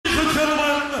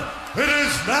It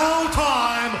is now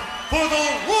time for the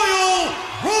Royal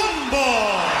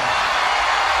Rumble!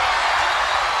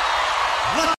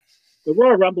 The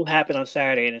Royal Rumble happened on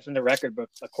Saturday, and it's in the record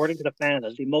books, according to the fans,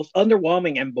 as the most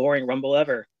underwhelming and boring Rumble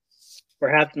ever.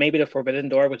 Perhaps maybe the Forbidden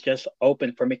Door was just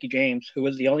open for Mickie James, who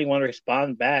was the only one to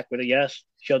respond back with a yes,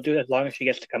 she'll do it as long as she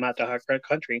gets to come out to her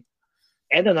country,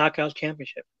 and the Knockouts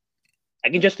Championship. I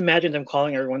can just imagine them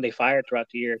calling everyone they fired throughout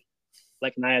the years,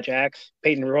 like Nia Jax,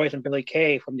 Peyton Royce, and Billie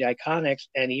Kay from the Iconics,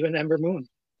 and even Ember Moon.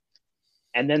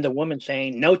 And then the woman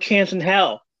saying, "No chance in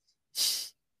hell."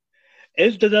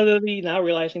 Is the WWE now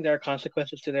realizing there are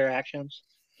consequences to their actions?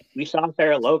 We saw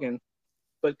Sarah Logan,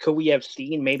 but could we have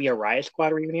seen maybe a Riot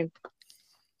Squad reunion?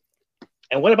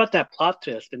 And what about that plot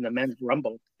twist in the men's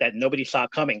rumble that nobody saw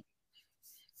coming?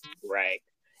 Right.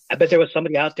 I bet there was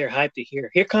somebody out there hyped to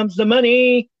hear, "Here comes the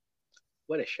money."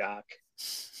 What a shock.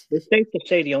 It's safe to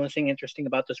say the only thing interesting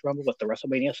about this rumble was the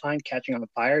WrestleMania sign catching on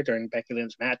fire during Becky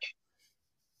Lynn's match.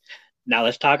 Now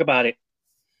let's talk about it.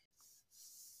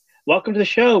 Welcome to the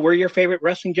show. We're your favorite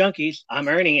wrestling junkies. I'm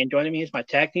Ernie, and joining me is my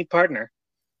tag team partner.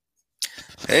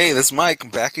 Hey, this is Mike. I'm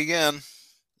back again.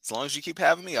 As long as you keep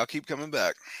having me, I'll keep coming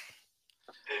back.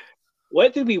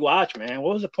 What did we watch, man?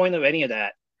 What was the point of any of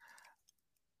that?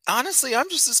 Honestly, I'm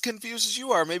just as confused as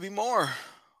you are, maybe more.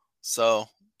 So,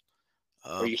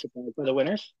 were you surprised by the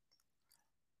winners?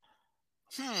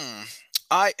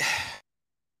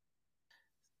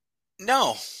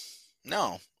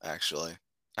 No, actually.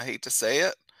 I hate to say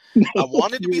it. I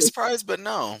wanted to be surprised, but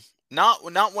no. Not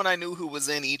when I knew who was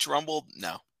in each Rumble,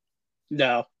 no.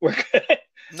 No, we're good.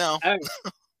 No.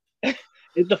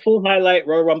 It's the full highlight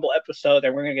Royal Rumble episode,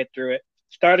 and we're going to get through it.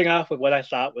 Starting off with what I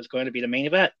thought was going to be the main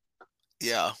event.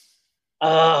 Yeah.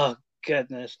 Oh,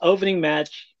 goodness. Opening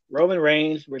match, Roman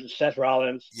Reigns versus Seth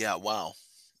Rollins. Yeah, wow.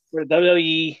 For the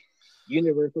WWE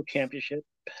Universal Championship.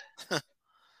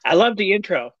 I loved the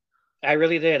intro. I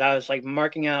really did. I was like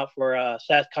marking out for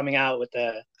Seth coming out with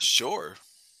the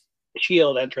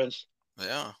Shield entrance.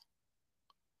 Yeah.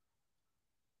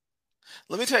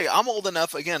 Let me tell you, I'm old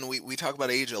enough. Again, we talk about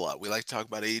age a lot. We like to talk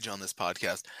about age on this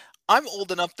podcast. I'm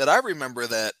old enough that I remember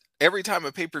that every time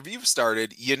a pay-per-view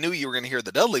started, you knew you were going to hear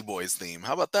the Dudley Boys theme.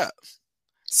 How about that?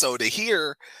 So to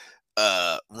hear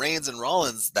Reigns and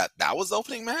Rollins, that was the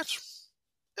opening match.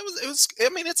 It was. I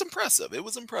mean, it's impressive. It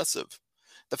was impressive.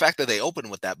 The fact that they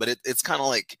opened with that, but it's kind of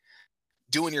like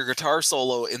doing your guitar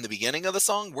solo in the beginning of the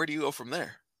song. Where do you go from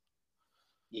there?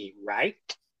 Right.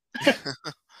 I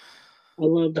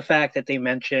love the fact that they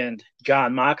mentioned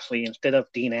Jon Moxley instead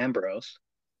of Dean Ambrose.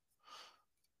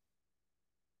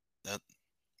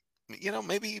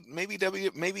 Maybe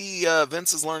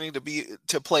Vince is learning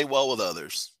to play well with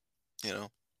others.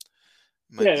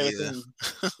 Let's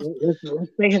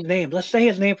say his name. Let's say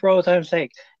his name for all time's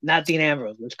sake. Not Dean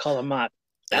Ambrose. Let's call him Mox.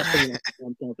 That's what you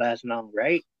want to pass on,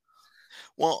 right?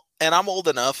 Well, and I'm old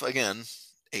enough, again,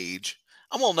 age.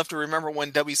 I'm old enough to remember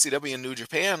when WCW and New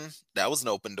Japan, that was an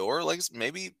open door. Like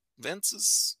maybe Vince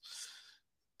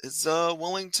is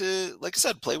willing to, like I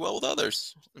said, play well with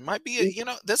others. It might be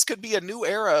this could be a new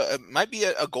era. It might be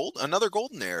another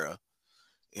golden era.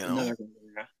 Another golden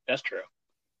era. That's true.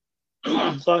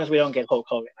 As long as we don't get Hulk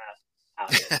Hogan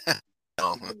out.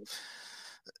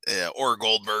 Yeah, or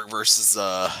Goldberg versus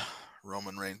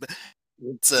Roman Reigns. But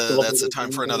that's a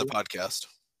time for another podcast.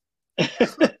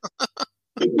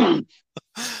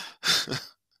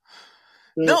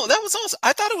 No, that was awesome.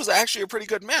 I thought it was actually a pretty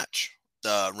good match.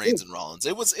 Reigns and Rollins.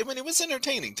 It was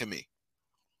entertaining to me.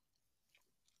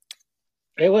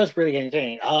 It was pretty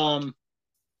entertaining. All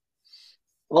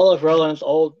of Rollins'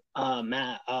 old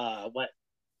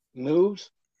moves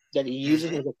that he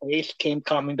uses as a face came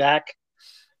coming back.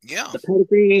 Yeah. The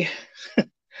pedigree,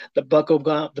 the buckle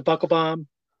bomb, the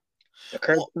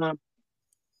curb bomb.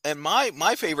 And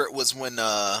my favorite was when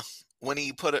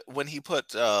he put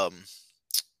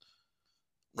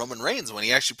Roman Reigns, when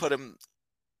he actually put him.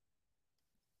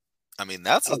 I mean,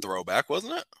 that's a throwback,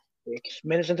 wasn't it? 6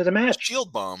 minutes into the match.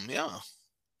 Shield bomb, yeah.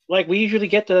 Like we usually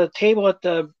get the table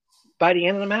by the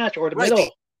end of the match or the middle.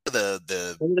 The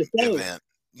event.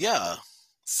 Yeah.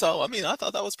 So I mean, I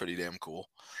thought that was pretty damn cool.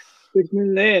 6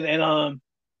 minutes in, and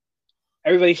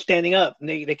everybody's standing up. And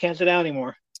they can't sit down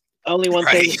anymore. Only one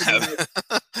thing.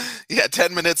 Yeah,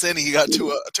 10 minutes in, he got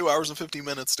 2 hours and 50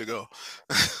 minutes to go.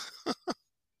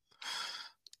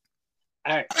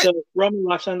 All right, so Roman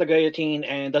locks on the guillotine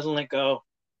and doesn't let go,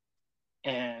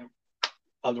 and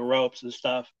of the ropes and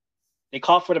stuff. They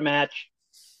call for the match.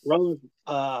 Roman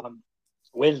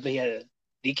wins the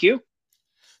DQ.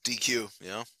 DQ,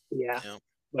 yeah. Yeah.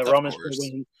 But Roman's still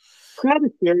winning. Crowd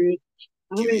is serious.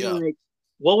 I mean, like,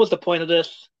 what was the point of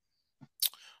this?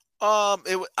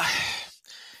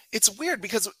 It's weird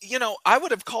because I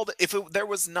would have called it if there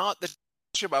was not the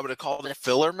championship, I would have called it a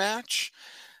filler match.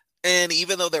 And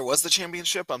even though there was the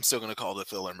championship, I'm still going to call it a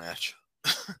filler match.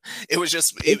 It was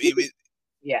just,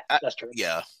 Yeah, that's true.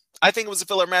 yeah. I think it was a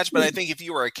filler match, but I think if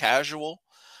you were a casual,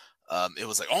 it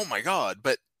was like, oh my god.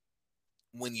 But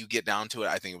when you get down to it,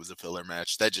 I think it was a filler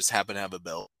match that just happened to have a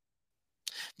belt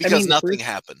because nothing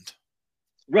happened.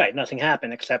 Right, nothing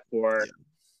happened except for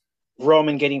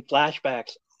Roman getting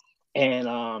flashbacks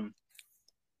and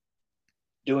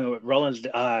doing what Rollins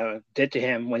did to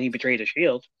him when he betrayed the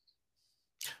Shield.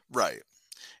 Right.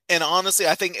 And honestly,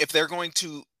 I think if they're going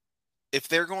to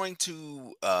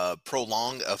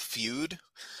prolong a feud,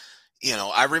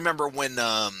 I remember when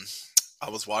I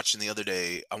was watching the other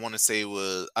day, I want to say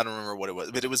I don't remember what it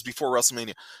was, but it was before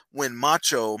WrestleMania when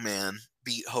Macho Man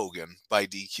beat Hogan by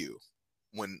DQ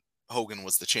when Hogan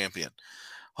was the champion.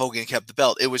 Hogan kept the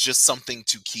belt. It was just something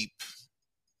to keep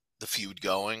the feud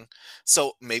going.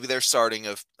 So maybe they're starting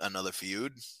another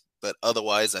feud, but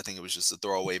otherwise I think it was just a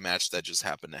throwaway match that just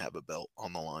happened to have a belt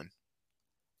on the line.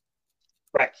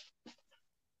 Right.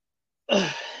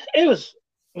 It was,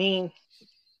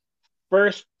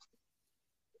 first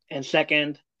and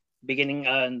second, beginning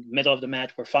and middle of the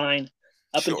match were fine.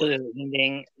 Up until the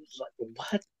ending, it was like,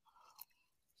 what?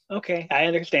 Okay, I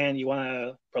understand you want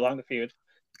to prolong the feud.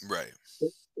 Right.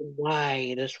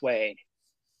 Why this way?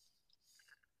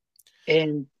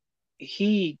 And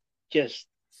he just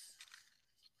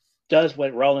does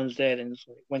what Rollins did and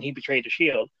when he betrayed the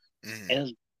Shield. Mm-hmm.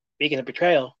 And speaking of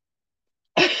betrayal,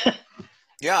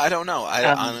 yeah, I don't know.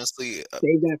 I honestly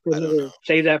save that for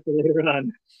later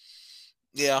on.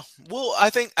 Yeah, well, I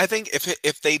think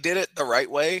if they did it the right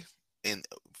way and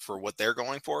for what they're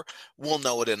going for, we'll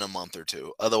know it in a month or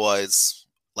two. Otherwise,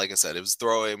 like I said, it was a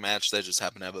throwaway match that just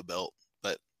happened to have a belt,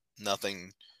 but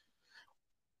nothing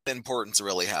importance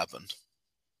really happened.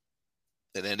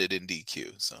 It ended in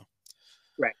DQ, so.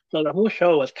 Right. So the whole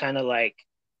show was kind of like,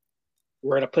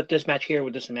 we're going to put this match here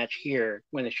with this match here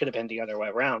when it should have been the other way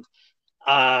around.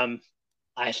 I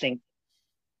think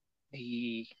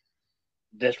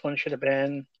this one should have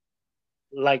been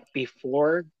like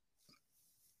before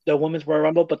the Women's Royal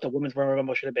Rumble, but the Women's Royal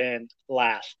Rumble should have been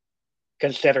last,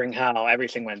 considering how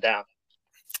everything went down.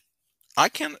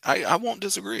 I won't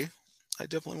disagree. I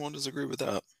definitely won't disagree with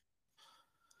that.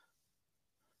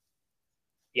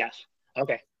 Yes.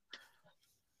 Okay.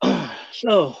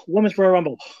 So, Women's Royal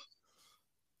Rumble.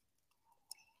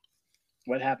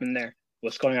 What happened there?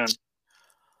 What's going on?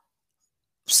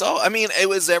 So, I mean, it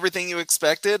was everything you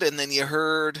expected, and then you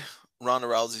heard Ronda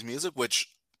Rousey's music, which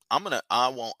I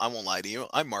won't lie to you.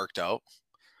 I marked out.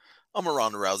 I'm a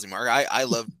Ronda Rousey mark. I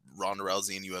love Ronda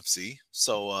Rousey in UFC.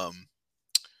 So, I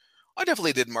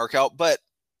definitely did mark out, but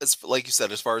like you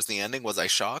said, as far as the ending, was I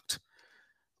shocked?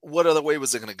 What other way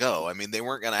was it going to go? I mean, they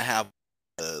weren't going to have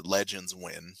the Legends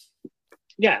win.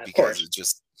 Yeah, of course. It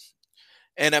just,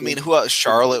 and I mean, who else?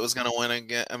 Charlotte was going to win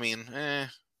again. I mean,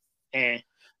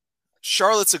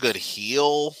 Charlotte's a good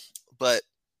heel, but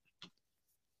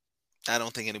I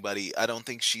don't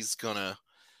think she's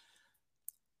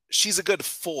a good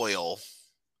foil.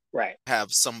 Right.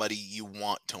 Have somebody you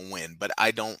want to win, but I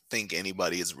don't think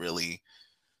she's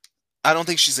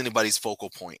anybody's focal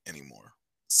point anymore.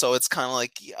 So it's kind of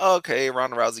like, okay,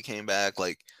 Ronda Rousey came back.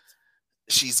 Like,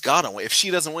 she's got to win. If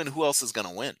she doesn't win, who else is going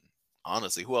to win?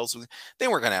 Honestly, who else? They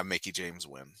weren't going to have Mickie James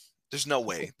win. There's no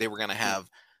way they were going to have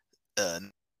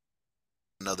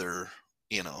another,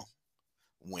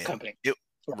 win. Company.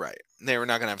 Right. They were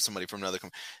not going to have somebody from another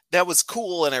company. That was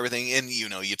cool and everything. And, you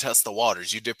test the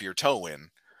waters. You dip your toe in.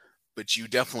 But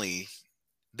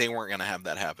they weren't going to have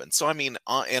that happen. So, I mean,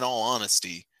 in all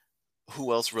honesty,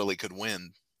 who else really could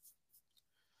win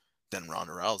than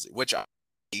Ronda Rousey?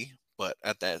 But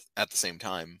at the same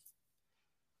time,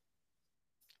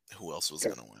 who else was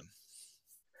going to win?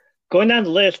 Going down the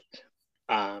list,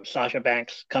 Sasha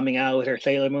Banks coming out with her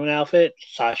Sailor Moon outfit.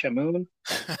 Sasha Moon.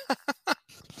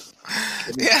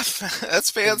 Yeah,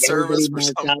 that's fan service for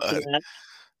somebody.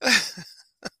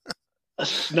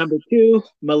 Number 2,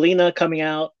 Melina coming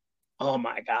out. Oh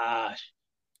my gosh.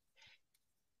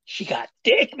 She got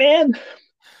dick, man.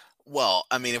 Well,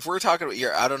 I mean, if we're talking about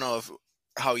I don't know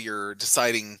how you're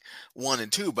deciding 1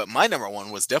 and 2, but my number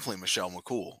 1 was definitely Michelle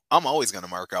McCool. I'm always going to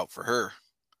mark out for her.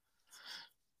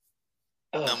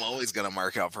 I'm always going to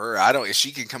mark out for her. If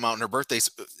she can come out on her birthday.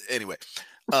 Anyway,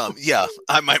 yeah,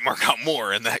 I might mark out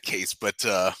more in that case, but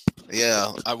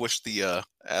yeah, I wish the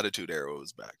Attitude Era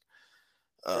was back.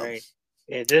 Right.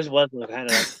 Yeah, this was kind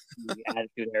of the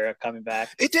Attitude Era coming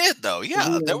back. It did, though.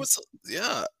 Yeah, there was.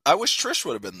 Yeah, I wish Trish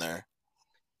would have been there.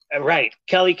 Right,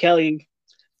 Kelly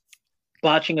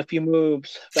botching a few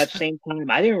moves. But at the same time,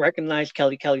 I didn't recognize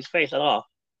Kelly's face at all.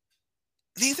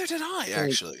 Neither did I,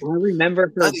 actually. I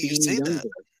remember Now her that you being say younger.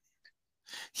 that.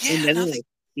 Yeah, And then when I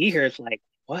see her, it's like,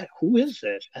 what? Who is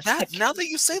this? now that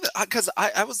you say that, because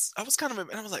I was kind of,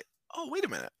 and I was like, oh, wait a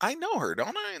minute, I know her,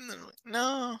 don't I? And then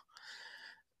no,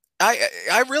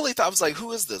 I really thought, I was like,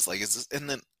 who is this? Like, is this? And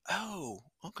then, oh,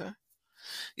 okay,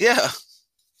 yeah.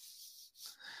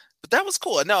 But that was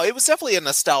cool. No, it was definitely a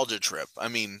nostalgia trip. I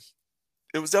mean,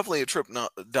 it was definitely a trip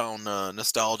down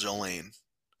nostalgia lane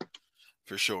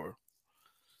for sure.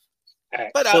 All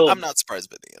right, But so I'm not surprised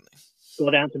by the ending.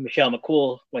 go down to Michelle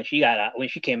McCool when she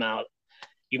came out.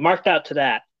 You marked out to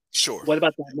that. Sure. What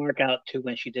about that mark out to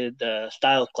when she did the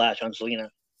Styles Clash on Zelina?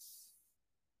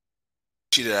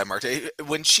 She did. I marked it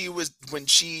when she was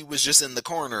just in the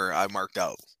corner. I marked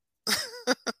out.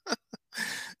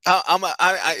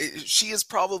 She is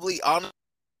probably on.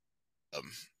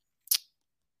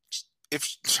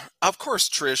 If of course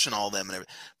Trish and all them and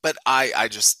everything, but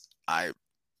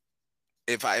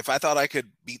if I thought I could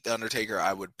beat the Undertaker,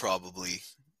 I would probably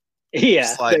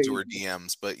slide to her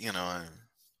DMs. But you know,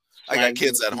 I got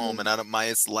kids at home, and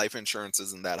my life insurance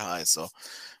isn't that high, so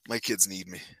my kids need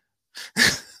me.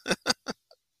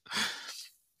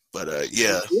 But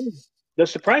yeah, the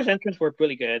surprise entrants were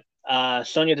really good.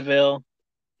 Sonya Deville,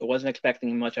 I wasn't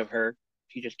expecting much of her.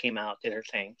 She just came out, did her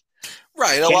thing.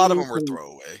 Right, a lot of them were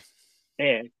throwaway.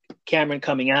 Yeah, Cameron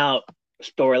coming out,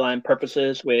 storyline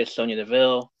purposes with Sonya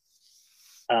Deville.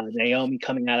 Naomi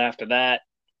coming out after that,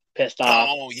 pissed off.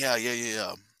 Oh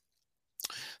yeah.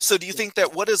 So do you think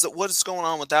that what is going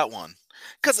on with that one?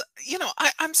 Because you know,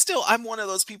 I'm one of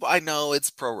those people. I know it's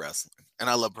pro wrestling, and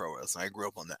I love pro wrestling. I grew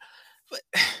up on that, but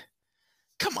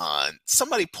come on,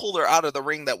 somebody pulled her out of the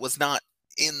ring that was not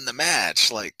in the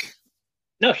match. Like,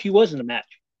 no, she was in the match.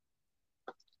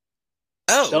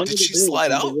 Oh, Sonya did she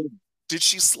slide out? Did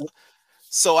she?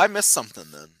 So I missed something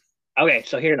then. Okay,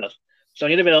 so here it goes.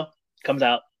 Sonya Deville comes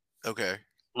out. Okay.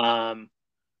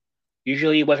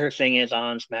 Usually what her thing is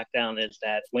on SmackDown is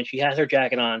that when she has her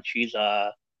jacket on, she's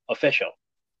official.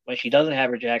 When she doesn't have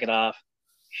her jacket off,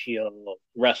 she'll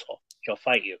wrestle. She'll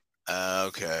fight you.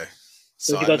 Okay.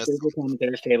 So she goes to the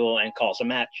commentator's table and calls a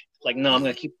match. Like, no, I'm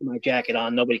going to keep my jacket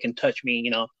on. Nobody can touch me,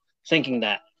 you know, thinking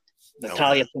that.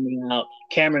 Natalya coming out,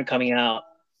 Cameron coming out,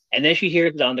 and then she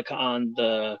hears it on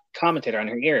the commentator on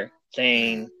her ear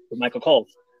saying to Michael Cole,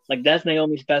 like, that's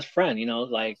Naomi's best friend, you know,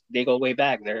 like they go way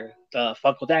back. They're the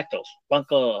Funkadactyls.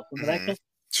 Funkadactyls?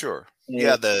 Sure.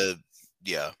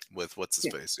 With what's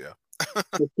his face, yeah.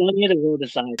 So Sonya Deville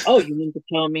decides, oh, you mean to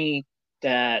tell me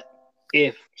that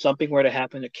if something were to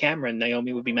happen to Cameron,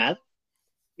 Naomi would be mad?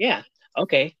 Yeah.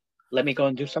 Okay. Let me go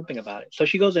and do something about it. So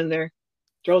she goes in there,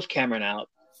 throws Cameron out,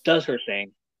 does her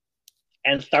thing,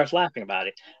 and starts laughing about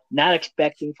it, not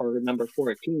expecting for number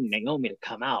 14, Naomi, to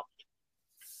come out.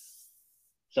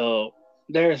 So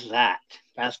there's that.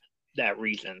 That's that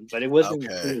reason. But it wasn't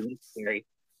really necessary.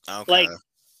 Okay. Like,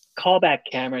 call back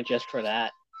Cameron just for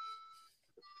that.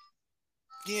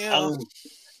 Yeah.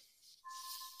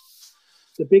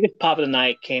 The biggest pop of the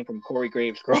night came from Corey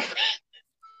Graves' girlfriend.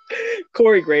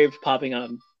 Corey Graves popping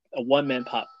on a one-man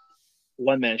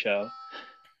show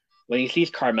when he sees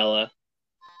Carmella.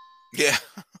 Yeah.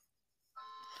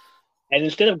 And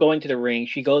instead of going to the ring,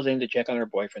 she goes in to check on her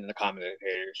boyfriend in the commentator,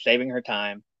 saving her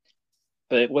time.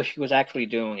 But what she was actually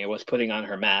doing, it was putting on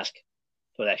her mask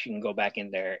so that she can go back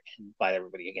in there and fight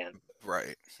everybody again.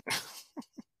 Right.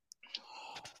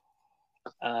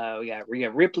 We got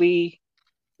Rhea Ripley,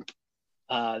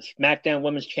 SmackDown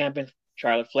Women's Champion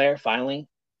Charlotte Flair finally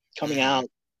coming out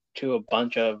to a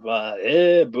bunch of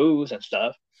boos and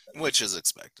stuff. Which is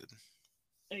expected.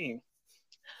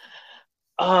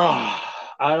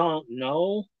 I don't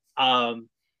know.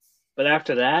 But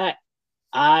after that,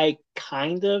 I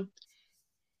kind of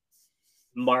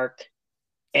marked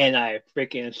and I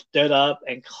freaking stood up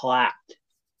and clapped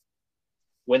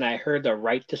when I heard the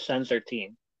Right to Censor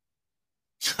team.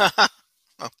 Oh,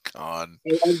 God.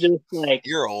 I'm just like,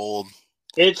 you're old.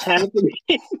 It's happening.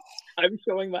 I'm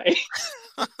showing my.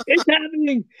 It's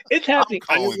happening. It's happening.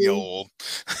 I'm calling you old.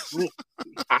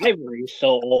 Ivory's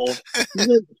so old.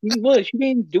 She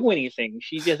didn't do anything.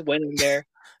 She just went in there.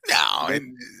 No,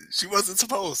 she wasn't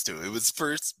supposed to. It was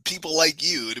for people like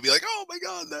you to be like, oh my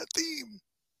God, that theme.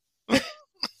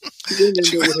 She went in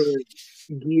there with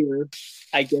her gear.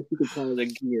 I guess you could call it a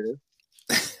gear.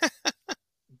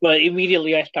 But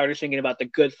immediately I started thinking about the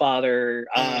Good Father.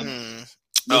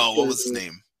 What was his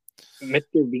name?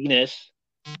 Mr. Venus.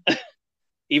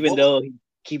 Even though he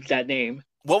keeps that name.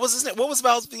 What was his name? What was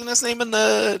Val Venus' name in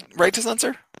the Right to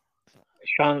Censor?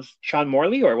 Sean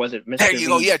Morley, or was it Mr. There you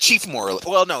go. V? Yeah, Chief Morley.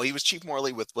 Well, no, he was Chief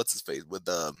Morley with what's his face with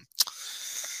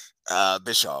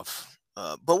Bischoff.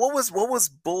 But what was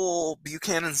Bull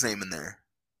Buchanan's name in there?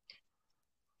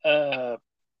 Uh, It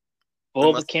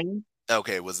Bull must, Buchanan.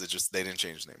 okay, was it just they didn't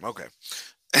change his name? Okay.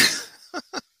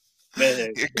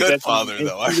 The Good good father and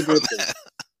though. I Steven know Richards. that.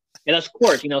 And of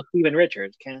course, Steven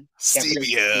Richards. Can't Steve, forget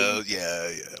yeah, Steven.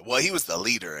 yeah. Well, he was the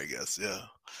leader, I guess. Yeah.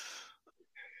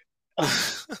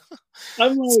 Oh,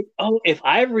 I'm like, oh, if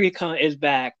Ivory is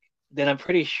back, then I'm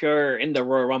pretty sure in the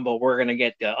Royal Rumble we're gonna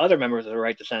get the other members of the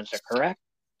Right to Censor, correct?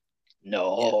 Yeah.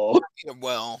 No. Yeah,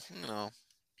 well,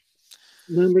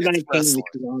 Number it's 19, wrestling.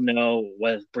 which we all know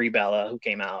was Brie Bella, who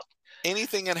came out.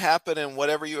 Anything can happen, and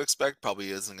whatever you expect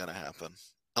probably isn't going to happen.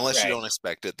 Unless you Right. don't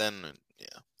expect it, then, yeah.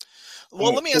 All Well,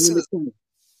 right. let me For ask you number this. 20,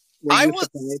 were I you was,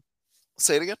 surprised?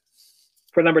 say it again.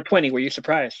 For number 20, were you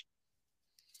surprised?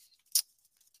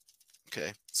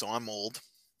 Okay, so I'm old.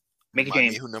 Mickey Remind me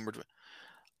James. who number 20.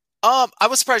 I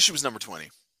was surprised she was number 20.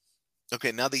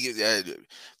 Okay, now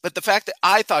but the fact that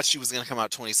I thought she was going to come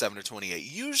out 27 or 28.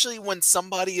 Usually when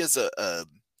somebody is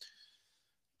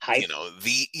Hype.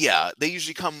 they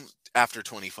usually come after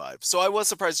 25. So I was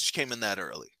surprised she came in that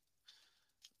early.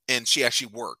 And she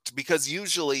actually worked, because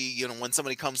usually, when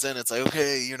somebody comes in, it's like,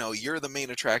 okay, you're the main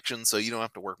attraction, so you don't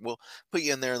have to work. We'll put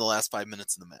you in there in the last 5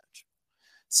 minutes of the match.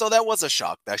 So that was a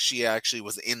shock that she actually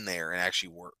was in there and actually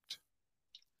worked.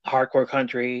 Hardcore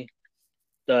Country,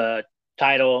 the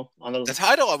title on The the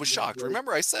title, I was shocked.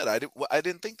 Remember, I said I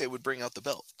didn't think they would bring out the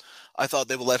belt. I thought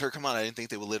they would let her come on. I didn't think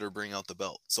they would let her bring out the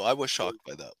belt. So I was shocked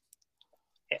by that.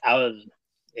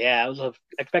 I was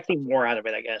expecting more out of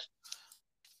it, I guess.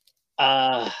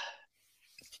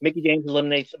 Mickey James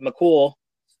eliminates McCool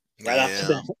right off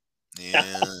the bat.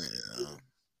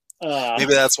 Yeah.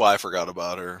 Maybe that's why I forgot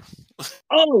about her.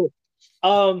 Oh,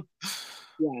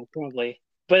 yeah, probably.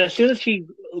 But as soon as she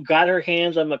got her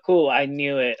hands on McCool, I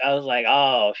knew it. I was like,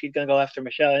 oh, she's gonna go after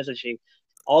Michelle, isn't she?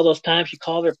 All those times she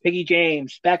called her Piggy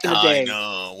James back in the I day.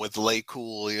 know, with Lay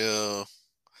Cool, yeah.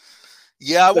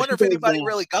 Yeah, I So wonder she if goes anybody back.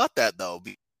 really got that, though,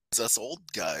 because us old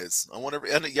guys. I wonder,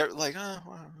 and you're like,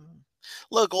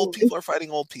 look, old people are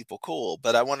fighting old people, cool.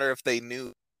 But I wonder if they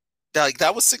knew, like,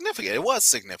 that was significant. It was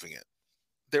significant.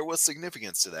 There was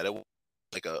significance to that. It was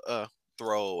like a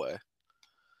throwaway.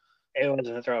 It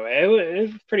wasn't a throwaway. It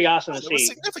was pretty awesome Oh, to there was see.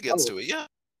 significance to it, yeah.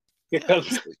 Here Yeah,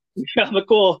 comes Michelle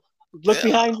McCool. Look yeah.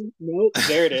 behind you. Nope,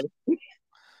 there it is.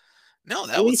 No,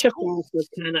 that was Alicia cool. Fox was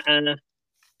kind of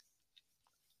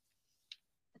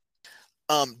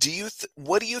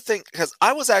What do you think? Because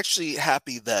I was actually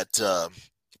happy that,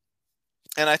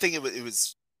 and I think it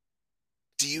was.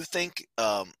 Do you think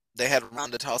they had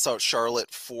Ronda toss out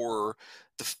Charlotte for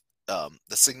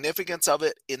the significance of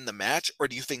it in the match, or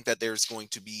do you think that there's going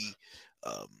to be,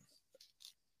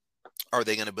 are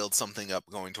they going to build something up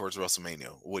going towards WrestleMania?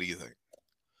 What do you think?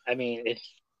 I mean,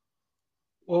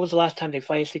 what was the last time they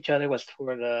faced each other? Was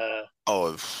for the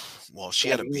Oh, well, she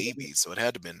had a baby, so it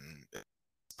had to have been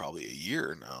probably a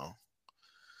year now.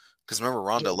 Because remember,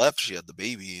 Ronda left, she had the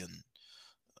baby, and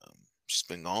she's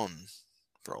been gone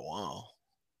for a while.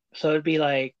 So it'd be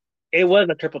like it was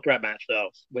a triple threat match though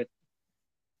with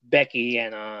Becky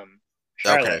and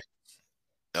Charlotte.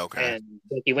 Okay. And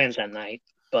Becky wins that night.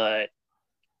 But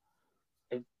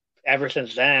ever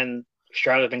since then,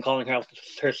 Charlotte's been calling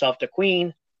herself the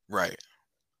Queen. Right.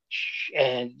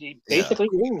 And basically,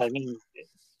 yeah, I mean,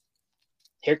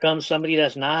 here comes somebody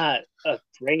that's not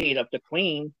afraid of the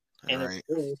Queen, and Right.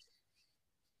 it's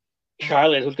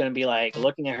Charlotte, who's going to be like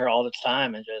looking at her all the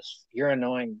time and just, you're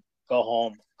annoying. Go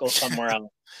home. Go somewhere else.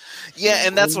 Yeah,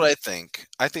 and that's what I think.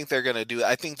 I think they're gonna do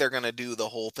the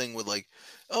whole thing with like,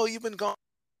 oh, you've been gone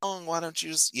long, why don't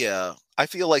you just, yeah. I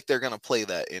feel like they're gonna play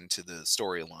that into the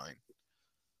storyline.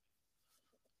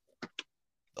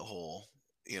 The whole,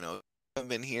 I've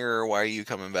been here, why are you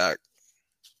coming back?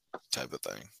 Type of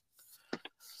thing.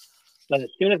 But as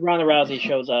soon as Ronda Rousey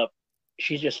shows up,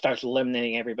 she just starts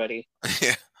eliminating everybody.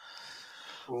 Yeah.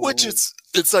 Which it's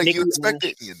like Nikki you expect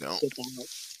Ash, it,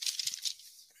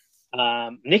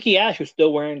 Nikki Ash was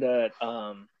still wearing the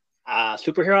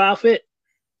superhero outfit,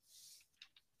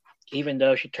 even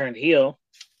though she turned heel.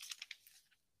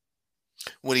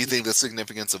 What do you think the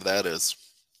significance of that is?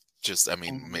 Just, I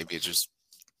mean, maybe it's just.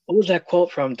 What was that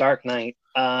quote from Dark Knight?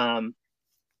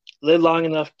 Live long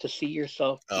enough to see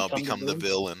yourself become the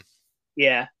villain.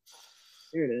 Yeah,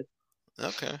 here it is.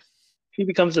 Okay. She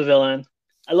becomes the villain.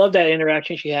 I love that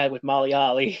interaction she had with Molly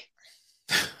Holly.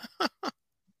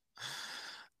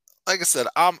 Like I said,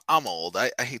 I'm old.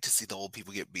 I hate to see the old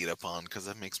people get beat up on because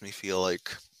that makes me feel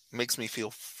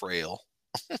frail.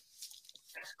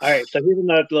 All right, so here's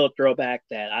another little throwback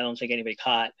that I don't think anybody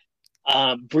caught.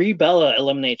 Brie Bella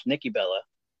eliminates Nikki Bella.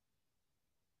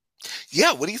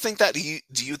 Yeah, what do you think that? Do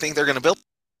you think they're going to build?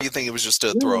 Or do you think it was just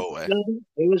a No, throwaway? no,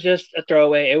 it was just a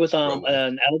throwaway. It was Throwaway.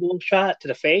 an elbow shot to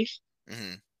the face,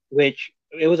 Hmm. which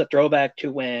it was a throwback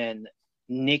to when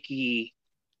Nikki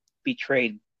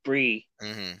betrayed Brie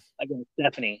Hmm. against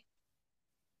Stephanie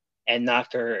and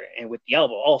knocked her in with the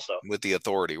elbow also. With the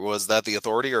Authority, was that the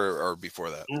Authority or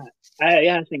before that?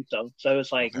 Yeah, I think so. So it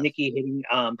was like Okay. Nikki hitting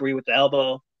Brie with the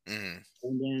elbow, Hmm.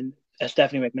 and then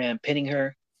Stephanie McMahon pinning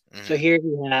her. So Hmm. here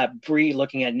you have Brie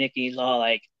looking at Nikki's all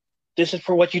like, "This is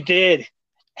for what you did."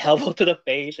 Elbow to the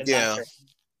face and knocked Yeah, her.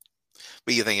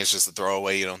 but you think it's just a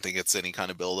throwaway? You don't think it's any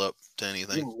kind of build up to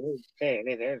anything? No,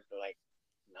 they're like,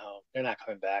 no, they're not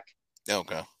coming back.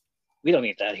 Okay. We don't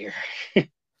need that here.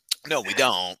 No, we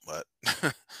don't. But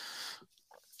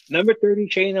Number 30,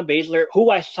 Shayna Baszler, who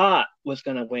I thought was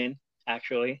gonna win,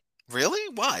 actually. really,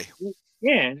 why?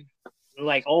 Yeah,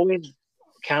 like always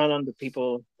count on the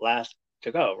people last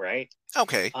to go, right?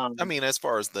 Okay. I Um, mean, as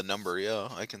far as the number, yeah,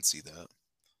 I can see that.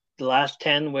 the last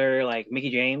 10 were like Mickey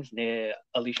James,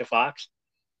 Alicia Fox,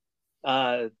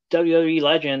 WWE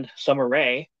legend Summer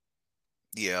Rae.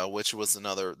 Yeah, which was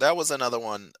another. That was another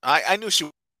one. I knew she.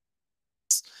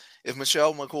 If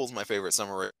Michelle McCool's my favorite,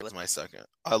 Summer Rae is my second.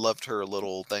 I loved her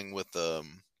little thing with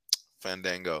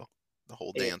Fandango, the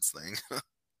whole Yeah. dance thing.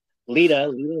 Lita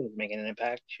was making an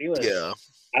impact. She was. Yeah.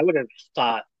 I would have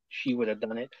thought she would have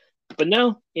done it, but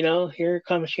no. Here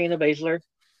comes Shayna Baszler,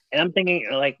 and I'm thinking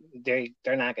like they're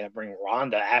not gonna bring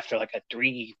Ronda after like a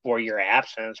 3-4 year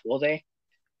absence, will they?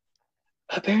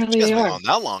 Apparently She they hasn't been are. gone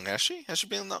that long, has she? Has she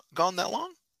been gone that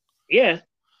long? Yeah,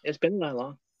 it's been that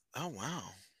long. Oh wow.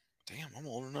 Damn, I'm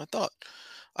older than I thought.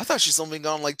 I thought she's only been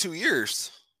gone like 2 years.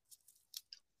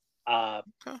 Uh,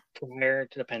 Huh. Prior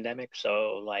to the pandemic,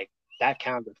 so like that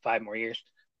counted 5 more years.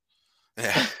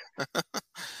 Yeah.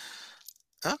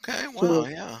 Okay, wow, So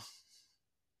yeah.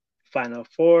 final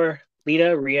four: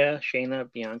 Lita, Rhea,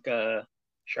 Shayna, Bianca,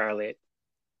 Charlotte,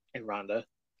 and Ronda.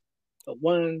 So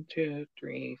 1, 2,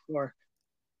 3, 4.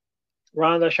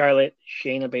 Ronda, Charlotte,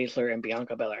 Shayna Baszler, and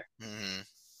Bianca Belair. Hmm.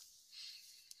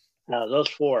 Those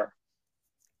four.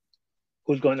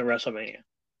 Who's going to WrestleMania?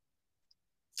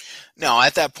 No,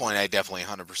 at that point I definitely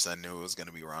 100% knew it was going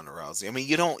to be Ronda Rousey. I mean,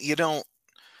 you don't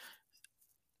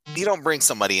bring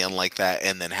somebody in like that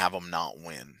and then have them not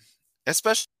win.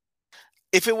 Especially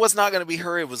if it was not going to be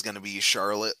her, it was going to be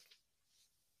Charlotte.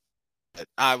 But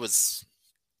I was,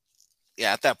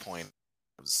 yeah, at that point,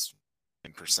 I was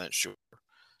 100% sure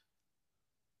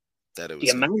that it The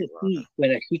was going to amount be of Ronda. heat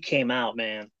when he came out,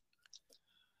 man.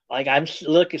 Like I'm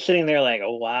sitting there like,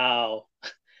 oh wow,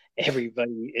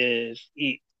 everybody is.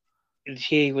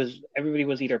 Everybody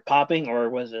was either popping or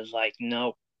was just like,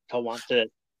 nope, don't want this.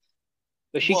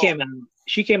 But she Well, came out.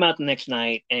 She came out the next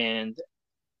night and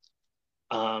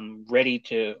ready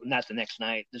to not the next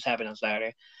night. This happened on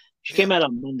Saturday. She yeah, came out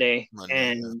on Monday Monday,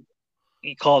 yeah. and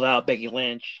he called out Becky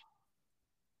Lynch.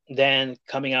 Then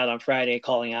coming out on Friday,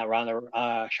 calling out Ronda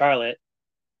Charlotte.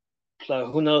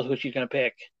 So who knows who she's gonna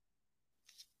pick?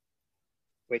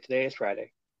 Wait, today is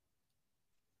Friday.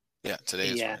 Yeah, today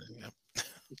is Yeah. Friday. Yeah.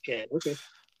 Okay.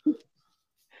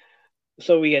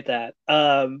 So we get that.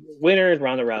 Winner is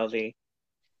Ronda Rousey.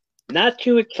 Not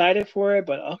too excited for it,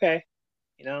 but okay.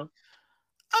 You know,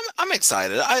 I'm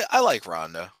excited. I like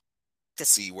Ronda. To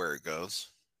see where it goes.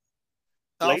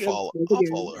 I'll like follow. once I'll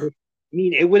again, follow her. I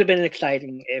mean, it would have been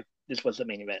exciting if this was the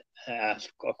main event.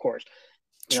 Of course,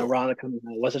 Sure. Ronda coming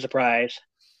out was a surprise.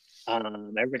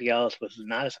 Everybody else was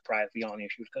not a surprise. We all knew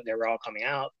they were all coming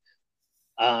out.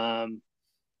 Um,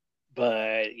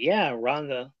 but yeah,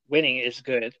 Ronda winning is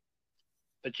good,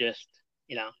 but just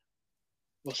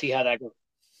we'll see how that goes.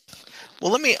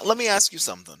 Well, let me ask you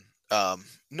something.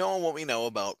 Knowing what we know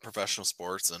about professional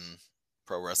sports and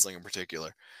pro wrestling in particular,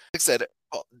 like I said,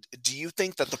 do you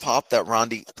think that the pop that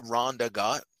Ronda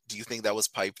got, do you think that was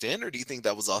piped in, or do you think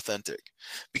that was authentic?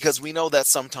 Because we know that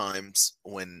sometimes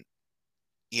when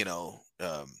you know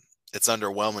it's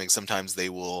underwhelming, sometimes they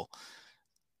will,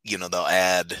 they'll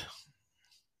add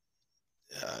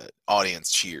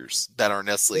audience cheers that aren't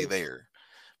necessarily there,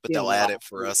 but Yeah, they'll add it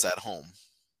for us at home.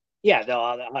 yeah,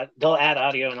 they'll add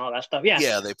audio and all that stuff. Yeah,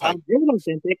 Yeah, they pipe. it was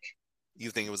authentic.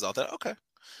 You think it was authentic? Okay.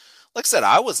 Like I said,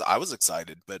 I was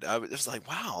excited, but it was like,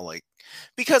 wow, like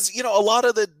because a lot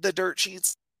of the dirt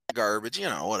sheets, garbage,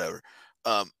 whatever,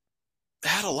 um,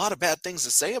 had a lot of bad things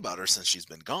to say about her since she's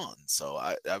been gone. So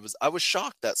I was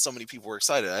shocked that so many people were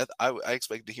excited. I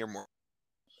expected to hear more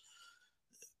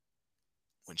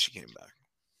when she came back.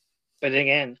 But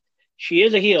again, she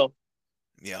is a heel,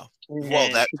 Yeah, well,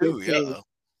 and that she did too. say Yeah,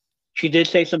 She did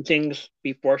say some things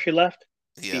before she left.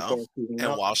 Yeah. Before she went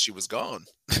And out, while she was gone.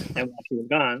 and while she was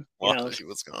gone, While she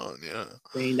was gone, yeah.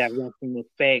 saying that wrestling was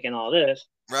fake and all this.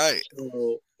 Right.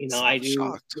 So So I I was do.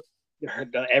 shocked.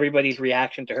 Everybody's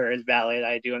reaction to her is valid.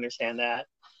 I do understand that.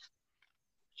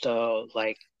 So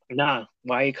like, nah,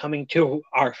 why are you coming to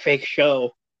our fake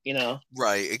show?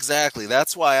 Right, exactly.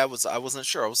 That's why I wasn't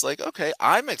sure. I was like, okay,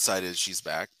 I'm excited she's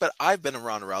back, but I've been a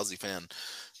Ronda Rousey fan,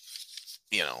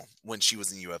 when she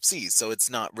was in UFC, so it's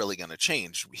not really going to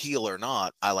change, heel or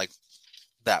not. I like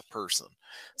that person.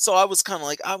 So I was kind of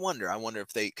like, I wonder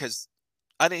if because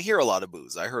I didn't hear a lot of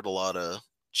boos. I heard a lot of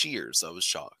cheers. I was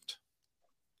shocked.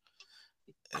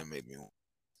 And it made me.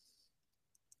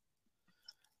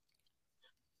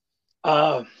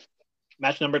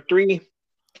 Match number 3,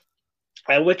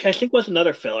 which I think was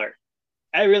another filler.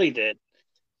 I really did.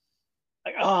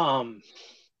 Like,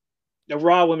 the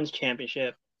Raw Women's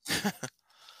Championship,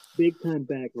 Big Time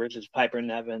Back versus Piper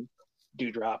Nevin,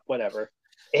 Dewdrop, whatever.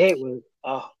 It was.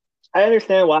 I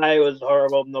understand why it was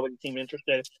horrible. Nobody seemed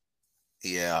interested.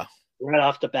 Yeah. Right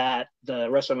off the bat, the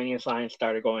WrestleMania sign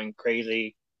started going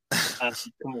crazy. On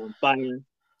fire.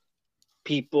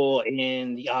 People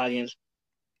in the audience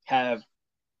have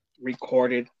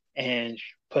recorded and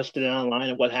posted it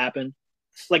online of what happened.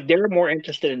 Like, they were more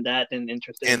interested in that than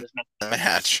interested in In this match. the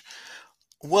match.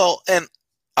 Well, and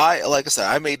like I said,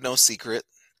 I made no secret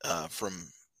from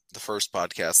the first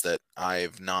podcast that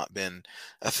I've not been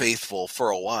a faithful for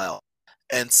a while.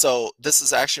 And so this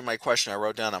is actually my question I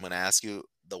wrote down. I'm going to ask you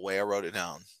the way I wrote it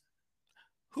down.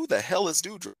 Who the hell is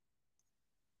Dewdrop?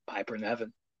 Piper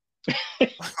Nevin.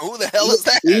 Who the hell is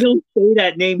that? We don't say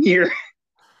that name here.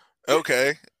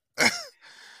 Okay.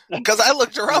 Because I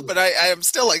looked her up and I am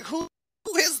still like, who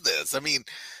is this? I mean,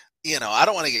 I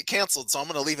don't want to get canceled, so I'm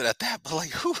going to leave it at that. But like,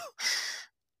 who?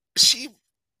 She.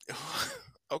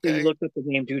 Okay. So you looked up the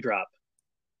name Dewdrop.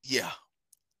 Yeah.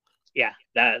 Yeah,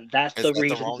 that's Is the that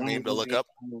reason. the wrong name to look up?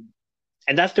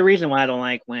 And that's the reason why I don't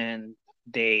like when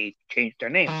they change their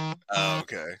name. Oh,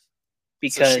 okay.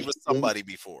 Because so she was somebody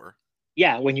before.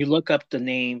 Yeah, when you look up the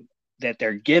name that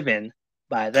they're given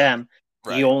by them,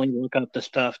 Right. You only look up the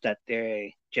stuff that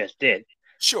they just did.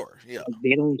 Sure, yeah.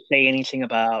 They don't say anything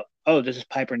about, oh, this is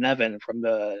Piper Nevin from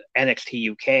the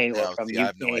NXT UK or from UK. I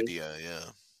have no idea, yeah.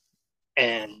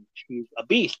 And she's a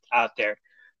beast out there.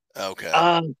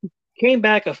 Okay. Came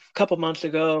back a couple months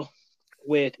ago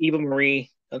with Eva Marie,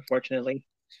 unfortunately.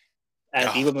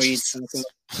 As Eva Marie.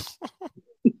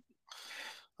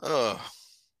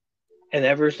 And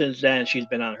ever since then, she's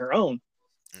been on her own.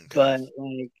 Okay. But,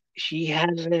 like, she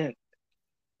hasn't,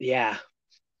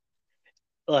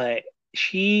 like,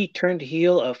 she turned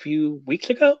heel a few weeks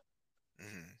ago.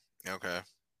 Mm-hmm. Okay.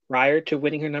 Prior to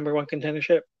winning her number 1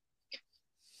 contendership.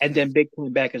 And then Big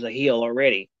Time Back as a heel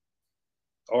already.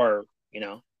 Or,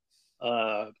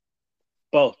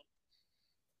 both.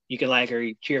 You can like her,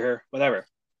 you cheer her, whatever.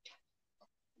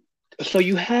 So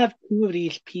you have 2 of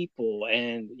these people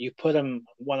and you put them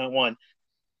one-on-one.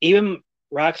 Even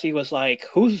Roxy was like,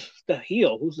 who's the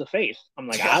heel? Who's the face? I'm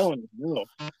like, I don't know.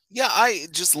 Yeah, I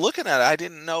just looking at it, I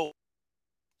didn't know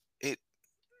it.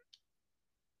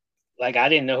 Like, I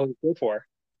didn't know who to go for.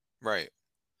 Right.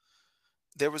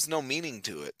 There was no meaning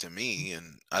to it to me,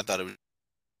 and I thought it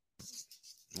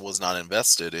was not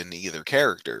invested in either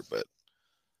character, but.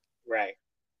 Right.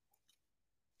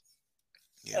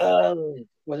 Yeah.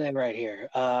 What's that right here?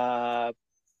 Yeah.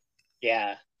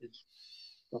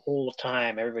 The whole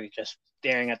time, everybody's just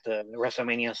staring at the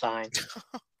WrestleMania sign.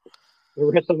 The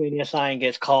WrestleMania sign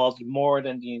gets called more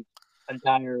than the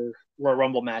entire Royal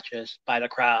Rumble matches by the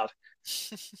crowd.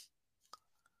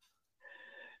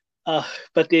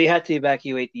 But they had to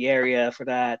evacuate the area for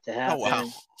that to happen.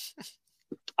 Oh,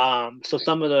 wow. So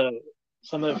some of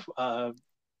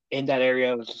in that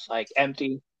area was just like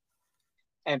empty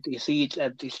seats,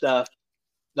 empty stuff.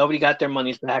 Nobody got their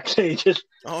monies back. So they just,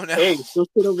 hey, go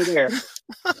sit over there.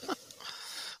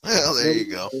 Well, there you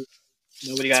go.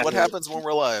 Nobody That's got what happens when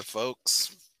we're live,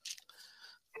 folks.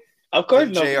 Of course,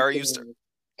 JR used to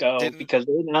go because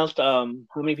they announced how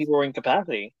many people were in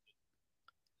capacity.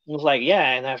 It was like,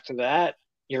 yeah, and after that,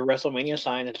 your WrestleMania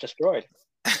sign is destroyed.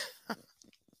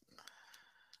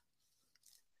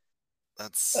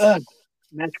 That's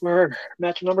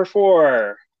match number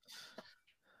 4.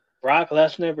 Brock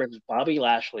Lesnar versus Bobby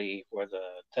Lashley for the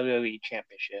WWE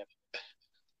Championship.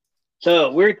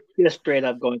 So we're just straight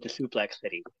up going to Suplex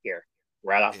City here,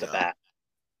 right off the bat.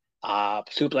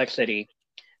 Suplex City.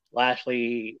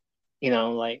 Lashley,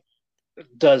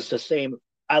 does the same.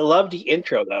 I love the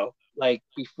intro though. Like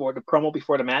before the promo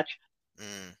before the match,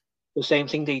 the same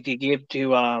thing they give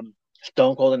to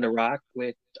Stone Cold and The Rock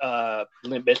with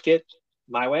Limp Bizkit,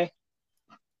 My Way.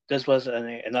 This was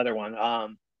another one.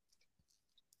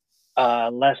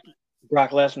 Les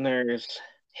Brock Lesnar's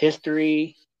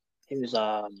history, his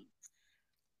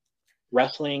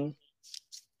wrestling,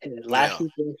 his last Yeah.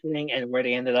 week wrestling, and where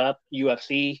they ended up.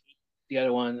 UFC, the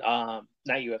other one,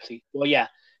 not UFC. Well, yeah,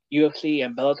 UFC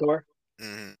and Bellator,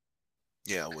 Hmm.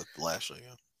 Yeah, with Lashley.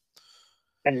 Yeah.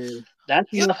 and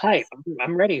that's Yeah. enough hype.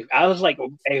 I'm ready. I was like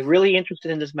really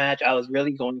interested in this match. I was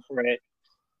really going for it.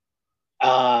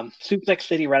 Suplex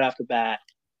City right off the bat.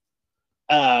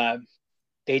 Uh,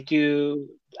 they do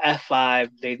F5.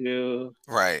 They do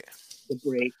Right. the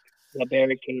break, the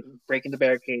barricade, breaking the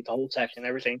barricade, the whole section,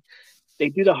 everything. They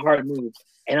do the hard moves,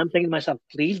 and I'm thinking to myself,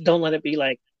 please don't let it be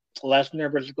like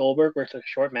Lesnar versus Goldberg versus a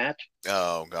short match.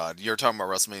 Oh God, you're talking about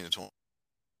WrestleMania 20.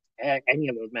 Any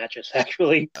of those matches,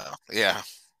 actually, Oh, yeah.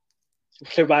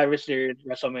 Survivor Series,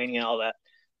 WrestleMania, all that.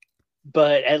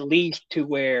 But at least to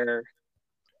where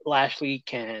Lashley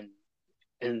can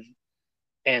and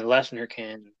Lesnar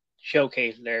can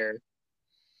showcase their,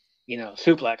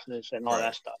 suplexes and all Right.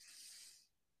 that stuff.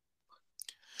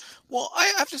 Well,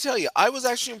 I have to tell you, I was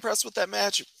actually impressed with that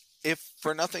match. If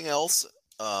for nothing else,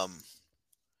 um,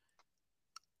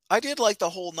 I did like the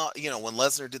whole not, when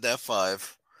Lesnar did that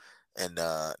 5 and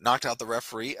knocked out the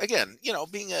referee. Again,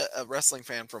 being a wrestling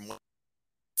fan from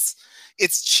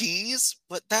it's cheese,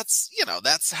 but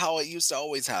that's how it used to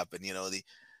always happen. He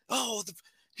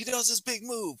does this big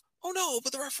move. Oh no,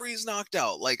 but the referee's knocked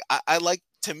out. Like I like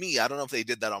to me, I don't know if they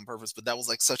did that on purpose, but that was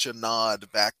like such a nod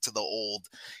back to the old,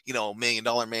 $1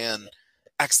 million man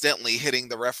accidentally hitting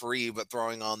the referee but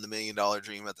throwing on the $1 million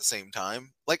dream at the same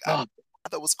time. Like I Oh, thought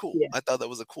that was cool. yeah. I thought that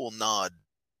was a cool nod.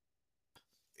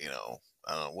 You know,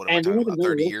 I don't know, what am I And they talking haven't about?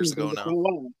 done a 30 years wrestling ago bump in now?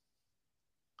 quite a while.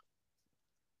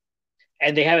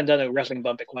 And they haven't done a wrestling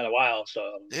bump in quite a while. So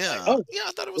it's like, Yeah. oh, Yeah,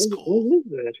 I thought it was what cool.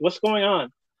 is this? What's going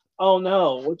on? Oh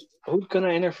no, who's gonna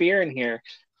interfere in here?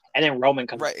 And then Roman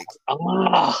comes Right. out.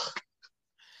 Oh,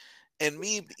 And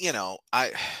me,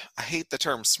 I hate the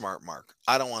term smart mark.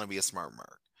 I don't want to be a smart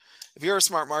mark. If you're a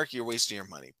smart mark, you're wasting your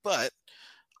money. But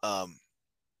um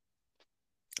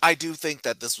I do think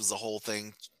that this was a whole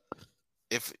thing.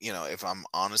 If I'm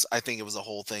honest, I think it was a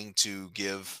whole thing to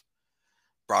give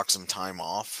Brock some time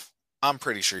off. I'm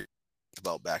pretty sure the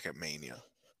belt back at Mania.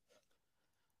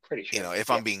 pretty sure. If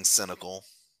Yeah, I'm being cynical.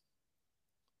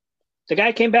 the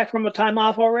guy came back from a time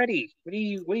off already. What are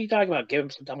you talking about? Give him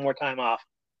some more time off.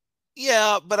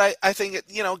 Yeah, but I think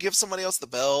give somebody else the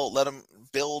belt, let him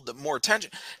build more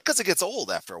tension because it gets old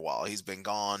after a while. He's been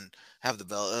gone, have the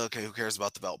belt. Okay, who cares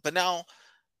about the belt? But now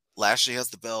Lashley has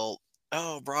the belt.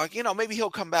 Oh, Brock, maybe he'll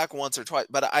come back once or twice.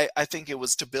 But I think it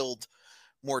was to build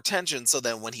more tension so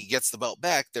then when he gets the belt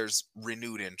back, there's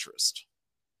renewed interest.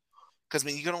 Because,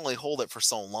 you can only hold it for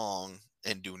so long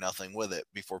and do nothing with it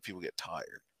before people get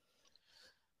tired.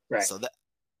 Right. So that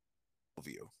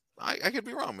view. I could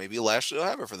be wrong. Maybe Lashley will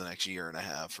have it for the next year and a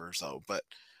half or so. But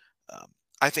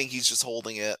I think he's just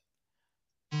holding it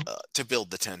to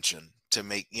build the tension, to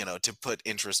make, to put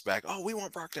interest back. Oh, we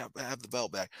want Brock to have the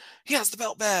belt back. He has the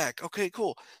belt back. Okay,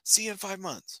 cool. See you in 5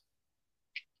 months.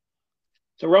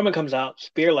 So Roman comes out,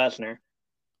 spear Lesnar,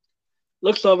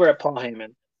 looks over at Paul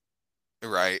Heyman,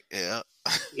 Right. Yeah.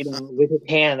 with his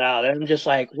hand out, and I'm just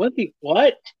like, what?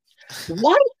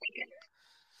 What?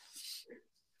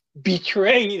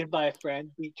 Betrayed, my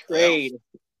friend. Well, Betrayed.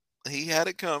 he had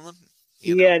it coming.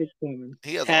 He had it coming.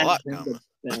 He has a Had lot him the coming.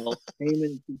 belt.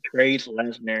 Heyman betrays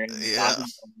Lesnar and Yeah.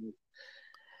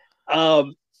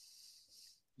 Bobby.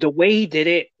 The way he did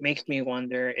it makes me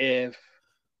wonder if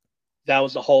that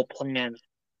was the whole plan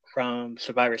from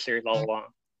Survivor Series all along.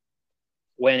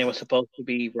 When it was supposed to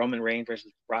be Roman Reigns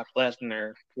versus Brock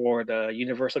Lesnar for the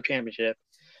Universal Championship,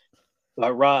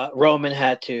 but Roman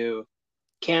had to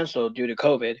cancel due to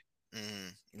COVID,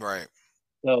 Right.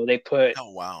 so they put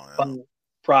Oh, wow. Yeah.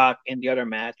 Brock in the other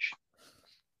match.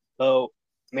 So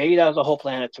maybe that was the whole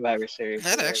plan of Survivor Series,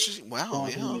 That where actually, wow. Paul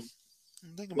Yeah. Heyman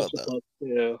Think was about that. supposed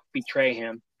to betray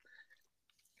him,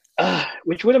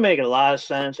 which would have made a lot of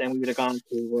sense, and we would have gone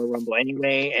to Royal Rumble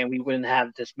anyway, and we wouldn't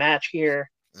have this match here.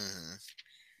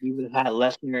 We would have had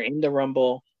Lesnar in the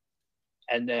Rumble,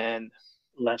 and then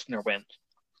Lesnar wins,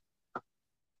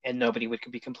 and nobody would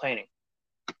be complaining.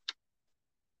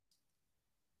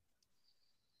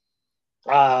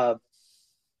 The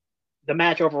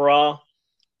match overall,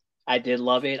 I did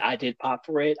love it. I did pop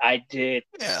for it. I did.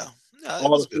 Yeah. No, it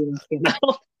All was the good. feelings came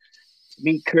out.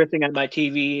 Me cursing at my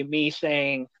TV, me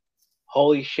saying,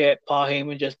 "Holy shit, Paul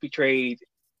Heyman just betrayed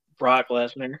Brock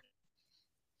Lesnar."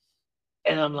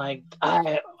 And I'm like, how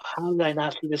did I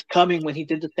not see this coming when he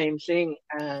did the same thing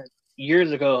at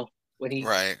years ago when he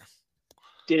Right.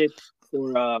 did it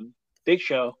for Big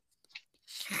Show.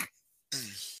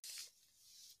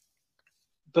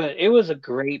 But it was a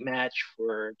great match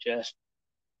for just,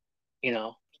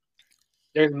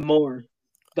 there's more,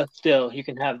 but still, you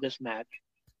can have this match.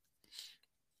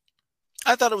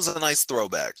 I thought it was a nice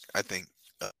throwback. I think,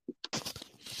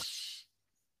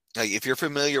 like, if you're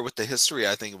familiar with the history,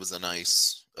 I think it was a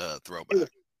nice throwback.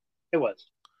 It was.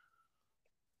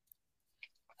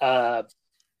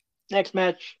 Next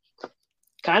match,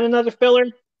 kind of another filler.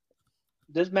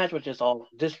 This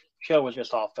show was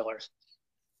just all fillers.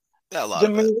 Yeah, a lot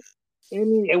of it. I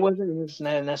mean, it wasn't just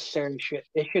necessary shit.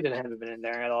 It shouldn't have been in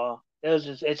there at all.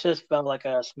 It just felt like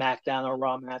a SmackDown or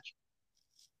Raw match.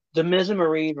 The Miz and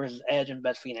Marie versus Edge and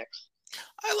Beth Phoenix.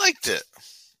 I liked it.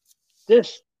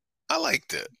 I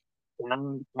liked it.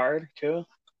 Down card too.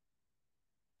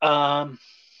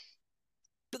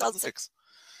 2006.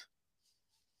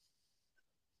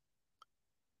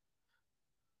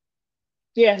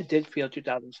 Yeah, it did feel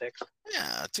 2006.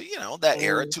 Yeah, that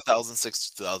era,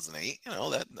 2006, 2008.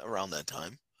 That around that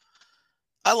time.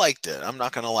 I liked it. I'm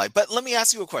not gonna lie, but let me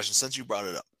ask you a question since you brought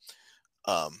it up.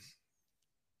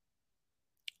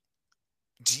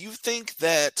 Do you think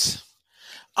that?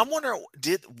 I'm wondering,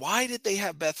 why did they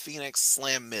have Beth Phoenix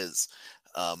slam Miz?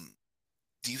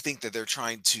 Do you think that they're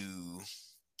trying to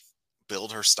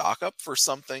build her stock up for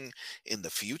something in the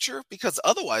future? Because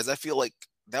otherwise, I feel like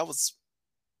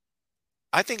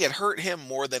I think it hurt him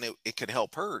more than it could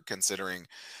help her, considering,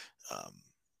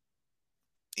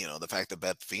 the fact that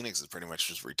Beth Phoenix is pretty much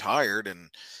just retired, and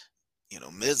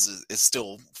Miz is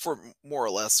still for more or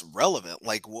less relevant.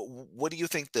 Like, what do you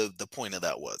think the point of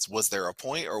that was? Was there a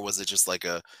point, or was it just like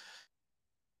a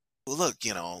look,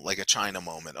 like a China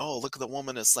moment? Oh, look, the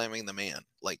woman is slamming the man.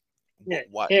 Like,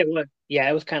 what? It was. Yeah,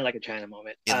 it was kind of like a China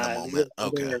moment. In the moment,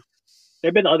 okay. There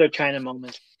have been other China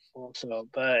moments also,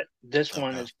 but this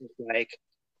one is just like,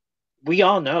 we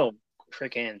all know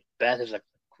freaking Beth is a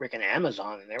freaking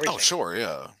Amazon and everything. Oh, sure,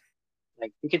 yeah.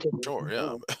 Like, we could take sure,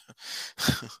 yeah.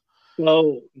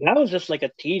 So that was just like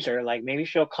a teaser. Like, maybe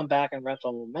she'll come back and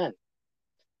wrestle men.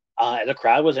 The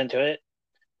crowd was into it.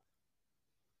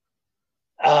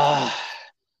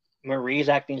 Marie's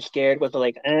acting scared was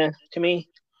like, to me.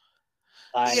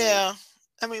 Yeah.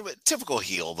 I mean, but typical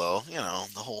heel, though.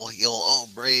 The whole heel, oh,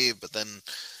 brave, but then,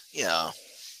 yeah.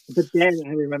 But then I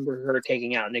remember her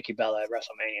taking out Nikki Bella at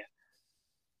WrestleMania.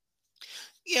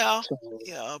 Yeah,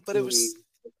 yeah, but it was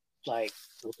like,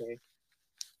 okay.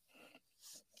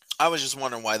 I was just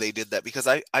wondering why they did that, because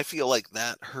I feel like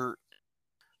that hurt.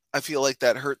 I feel like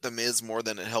that hurt the Miz more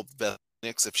than it helped Beth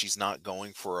Phoenix if she's not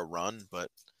going for a run.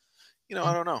 But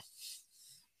I don't know.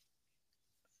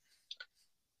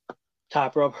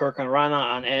 Top rope Hurricanrana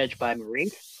on Edge by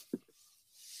Marie.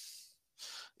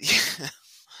 Yeah.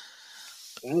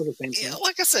 Yeah,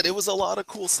 like I said, it was a lot of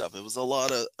cool stuff. It was a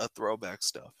lot of throwback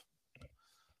stuff.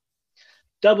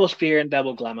 Double spear and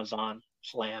double glamazon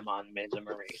slam on Miz and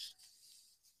Marie.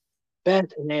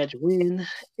 Beth and Edge win.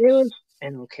 It was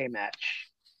an okay match.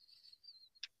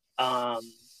 Love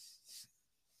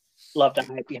the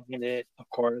hype behind it, of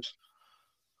course.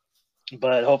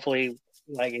 But hopefully,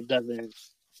 it doesn't.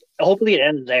 Hopefully, it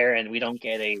ends there and we don't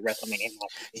get a WrestleMania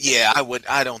match. Yeah,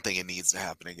 I don't think it needs to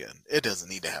happen again. It doesn't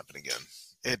need to happen again.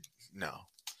 No.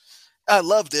 I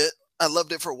loved it. I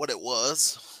loved it for what it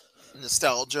was.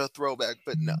 Nostalgia, throwback,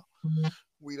 but no.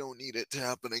 We don't need it to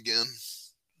happen again.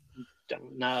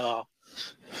 Not at all.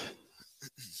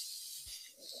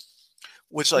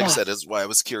 Which, like I said, is why I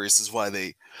was curious, is why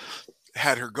they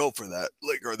had her go for that.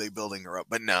 Like, are they building her up?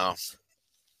 But no.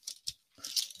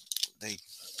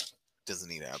 Doesn't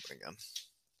need to happen again.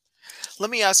 Let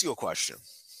me ask you a question.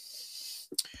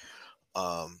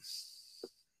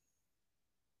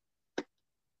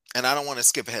 And I don't want to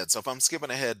skip ahead. So if I'm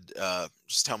skipping ahead,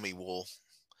 just tell me, we'll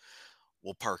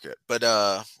park it. But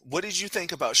what did you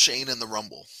think about Shane in the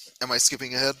Rumble? Am I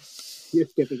skipping ahead? You're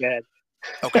skipping ahead.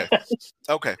 Okay.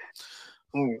 Okay.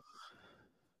 All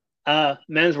right.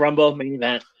 Men's Rumble main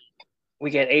event. We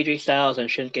get AJ Styles and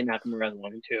Shinsuke Nakamura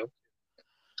 1 and 2.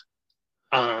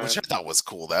 Which I thought was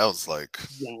cool. That was like,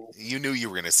 you knew you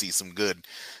were going to see some good,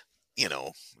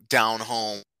 down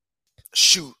home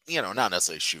shoot, not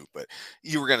necessarily shoot, but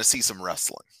you were going to see some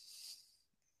wrestling.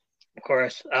 Of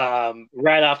course.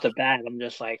 Right off the bat, I'm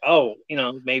just like,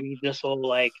 maybe this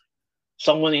will,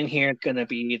 someone in here is going to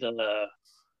be the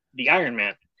Iron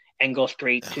Man and go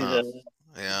straight to the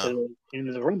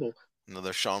into the Rumble.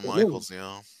 Another Shawn Michaels,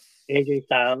 AJ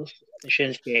Styles,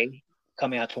 Shinsuke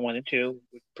coming out to 1 and 2,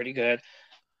 pretty good.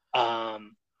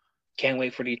 Can't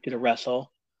wait for these two to wrestle.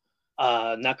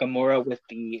 Nakamura with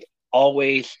the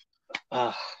always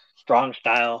strong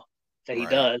style that he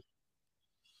Right. does,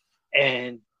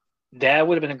 and that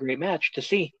would have been a great match to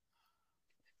see.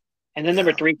 And then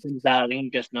number Yeah. 3 comes out, and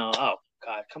you just know, oh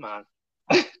God, come on.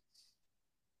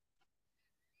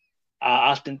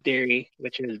 Austin Theory,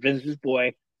 which is Vince's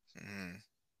boy, Mhm.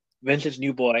 Vince's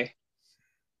new boy.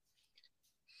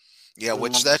 Yeah,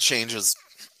 which Um, that changes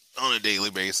on a daily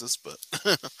basis, but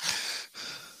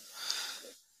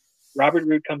Robert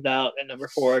Roode comes out at number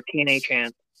 4, TNA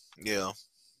champ. yeah,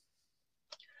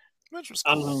 which was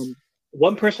cool. Um,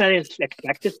 One person I didn't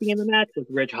expect to see in the match was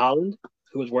Ridge Holland,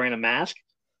 who was wearing a mask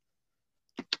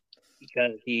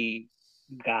because he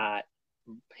got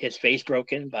his face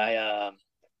broken by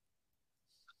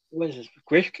what is this,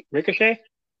 Ricochet?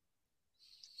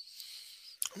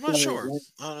 I'm not So sure.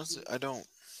 Honestly, I don't.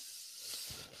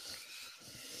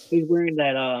 he's wearing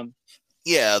that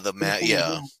Yeah, the some mat. kind of Yeah,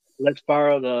 mask. Let's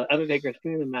borrow the Undertaker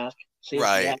screaming mask. See if we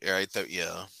right, have right.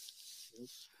 Yeah,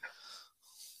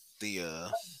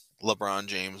 the LeBron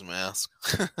James mask.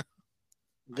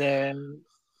 then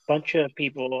bunch of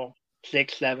people,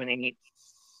 6, 7, 8.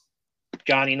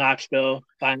 Johnny Knoxville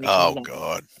finally comes Oh out.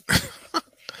 God.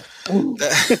 Ooh,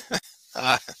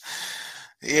 Uh,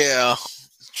 yeah,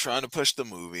 trying to push the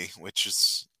movie, which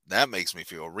is that makes me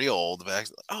feel real old. Back,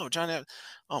 oh Johnny,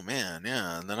 oh man,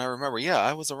 yeah. And then I remember, yeah,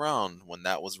 I was around when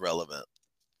that was relevant.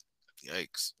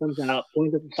 Yikes! comes out,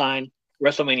 points at the sign,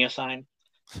 WrestleMania sign.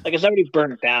 Like it's already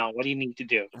burnt down. What do you need to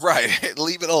do? Right,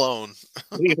 leave it alone.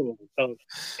 Leave it alone.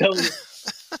 Don't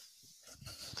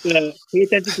pay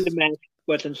attention to the match,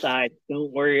 what's inside.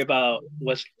 Don't worry about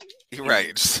what's You're you know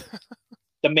right.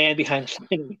 the man behind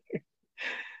the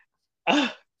sign.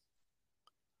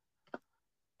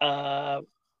 uh,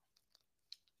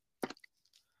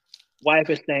 Wife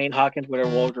is saying Hawkins with her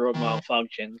wardrobe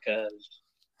malfunction because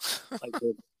like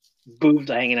the boobs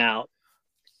are hanging out.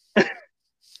 God.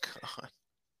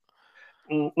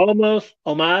 Almost,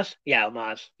 Omas, yeah,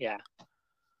 Omas, yeah,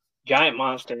 giant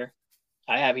monster.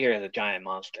 I have here as a giant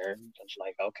monster. It's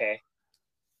like okay,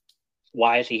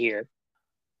 why is he here?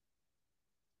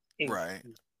 Right.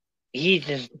 He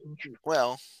just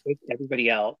Well, takes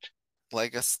everybody out.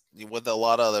 like us with a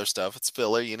lot of other stuff, it's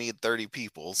filler. You need 30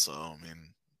 people, so I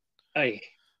mean, I,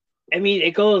 I mean,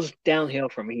 it goes downhill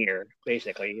from here,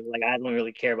 basically. Like, I don't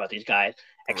really care about these guys,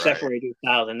 except right, for AJ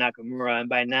Styles and Nakamura, and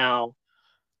by now,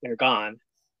 they're gone.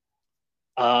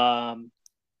 Um,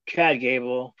 Chad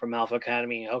Gable from Alpha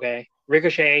Academy, okay.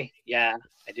 Ricochet, yeah,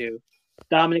 I do.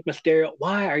 Dominic Mysterio,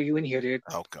 why are you in here, dude?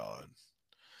 oh God,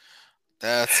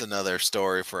 that's another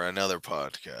story for another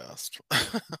podcast.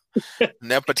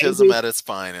 Nepotism AJ, at its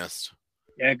finest.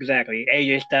 yeah, exactly.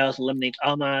 AJ Styles eliminates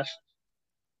Almas.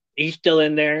 He's still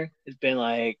in there. It's been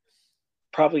like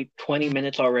probably 20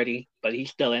 minutes already, but he's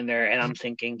still in there, and I'm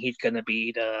thinking he's gonna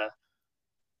be the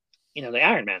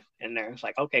Iron Man in there. It's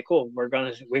like, okay, cool. We're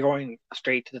going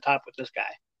straight to the top with this guy.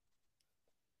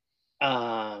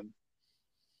 Um,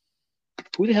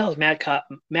 who the hell is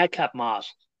Madcap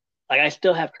Moss? Like, I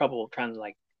still have trouble trying to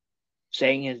like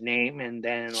saying his name, and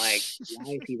then like,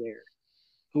 why is he there?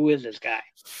 Who is this guy?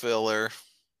 Filler.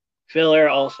 Filler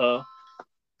also.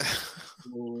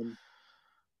 Um,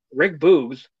 Rick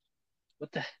Boogs.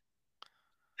 What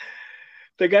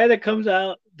the guy that comes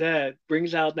out that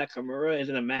brings out Nakamura is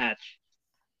in a match,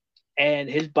 and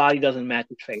his body doesn't match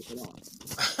his face at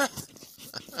all.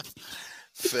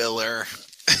 Filler.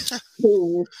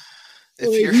 So,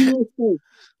 If you're he was like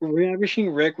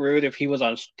ravishing Rick Rude if he was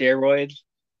on steroids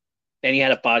and he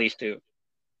had a bodysuit.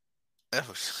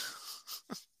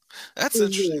 that's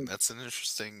interesting. That's an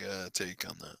interesting take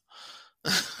on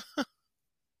that.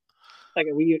 Like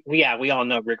we all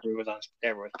know Rick Rude was on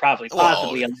steroids, probably, Well,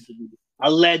 possibly,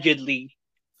 allegedly.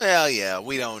 well, yeah,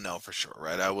 we don't know for sure,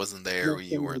 right? I wasn't there. Not You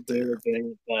saying weren't that they there. were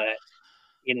good, but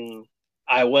you know,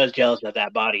 I was jealous of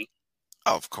that body.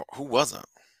 Oh, of course. Who wasn't?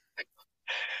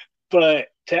 But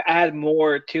to add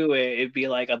more to it, it'd be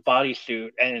like a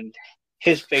bodysuit and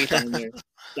his face on there.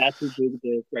 That's who Boogs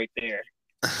is right there.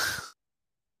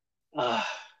 Uh,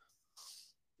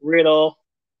 Riddle.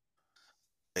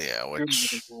 Yeah,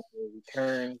 which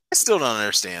Return. I still don't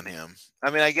understand him.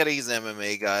 I mean, I get he's an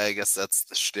MMA guy. I guess that's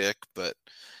the shtick, but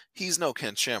he's no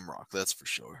Ken Shamrock, that's for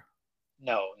sure.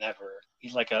 No, never.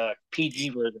 He's like a PG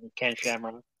version of Ken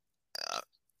Shamrock.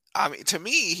 I mean, to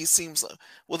me, he seems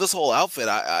well. This whole outfit,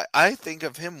 I think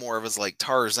of him more of as like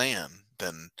Tarzan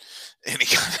than any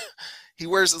kind. He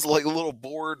wears his like little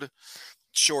board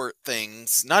short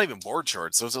things, not even board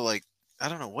shorts. Those are like I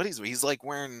don't know what he's like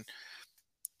wearing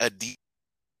a deep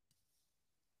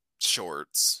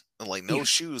shorts and like no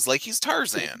shoes. Like he's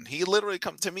Tarzan. He literally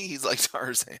come to me. He's like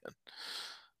Tarzan.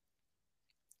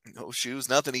 No shoes,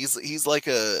 nothing. He's like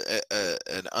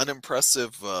an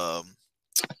unimpressive.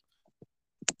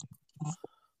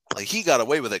 Like he got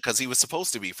away with it because he was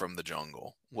supposed to be from the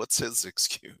jungle. What's his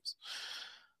excuse?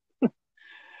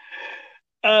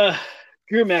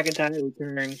 Drew McIntyre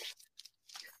returns.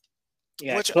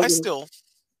 Yeah, Which Kogan.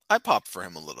 I popped for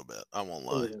him a little bit. I won't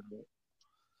lie.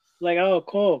 Like, oh,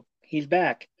 cool, he's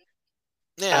back.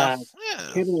 Yeah,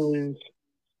 Kevin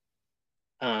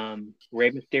Owens,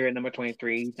 Rey Mysterio, number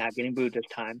 23, not getting booed this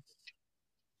time.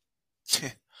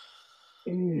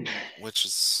 Which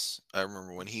is, I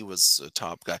remember when he was a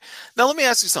top guy. Now let me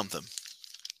ask you something.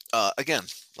 Again,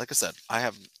 like I said, I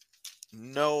have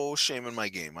no shame in my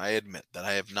game. I admit that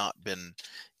I have not been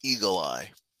eagle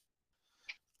eye.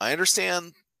 I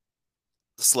understand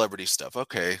the celebrity stuff.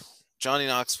 Okay, Johnny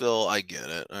Knoxville, I get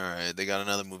it. All right, they got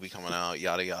another movie coming out.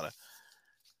 Yada yada.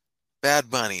 Bad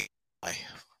Bunny.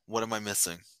 What am I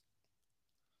missing?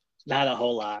 Not a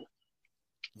whole lot.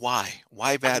 Why?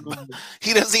 Why Bad Bunny?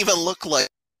 He doesn't even look like.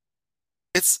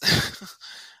 It's. I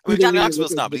mean, He Johnny doesn't even Knoxville's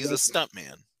look not, like but he's a the stunt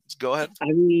man. Go ahead. I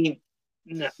mean,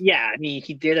 yeah, I mean,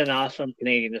 he did an awesome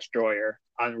Canadian Destroyer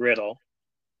on Riddle,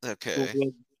 who Okay.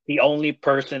 was the only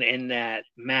person in that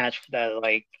match that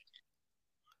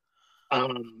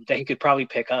that he could probably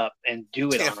pick up and do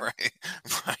it Yeah, on.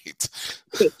 right.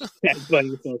 That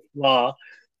buddy's so small.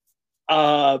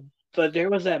 But there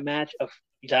was that match of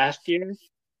last year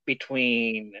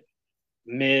between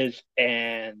Miz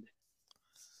and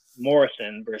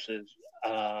Morrison versus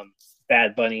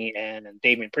Bad Bunny and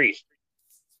Damien Priest.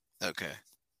 Okay.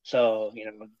 So,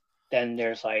 then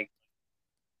there's like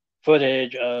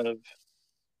footage of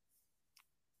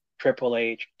Triple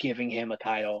H giving him a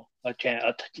title, a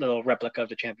little replica of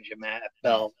the championship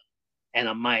belt, and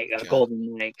a mic, a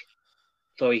golden mic,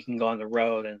 so he can go on the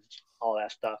road and all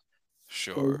that stuff.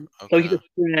 Sure. So he's a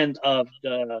friend of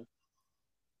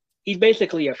he's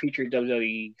basically a future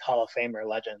WWE Hall of Famer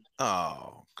legend.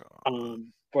 Oh God.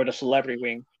 For the celebrity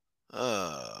wing.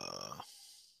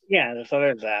 Yeah, so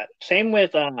there's that. Same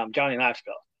with Johnny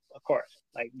Knoxville, of course.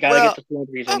 Like, gotta get the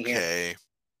celebrities in here.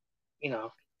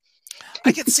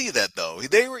 I can see that though.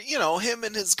 They were, him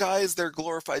and his guys, they're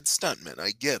glorified stuntmen.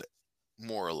 I get it,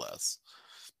 more or less.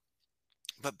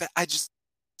 But I just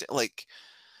like,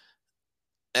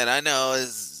 and I know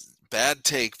it's bad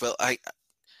take, but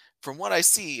from what I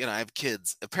see, and I have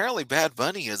kids, apparently Bad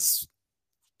Bunny is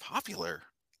popular.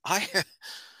 I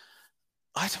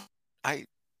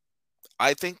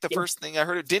think the first thing I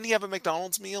heard of, didn't he have a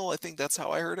McDonald's meal? I think that's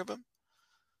how I heard of him.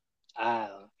 I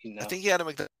think he had a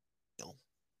McDonald's meal,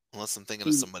 unless I'm thinking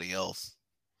of somebody else.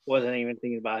 Wasn't even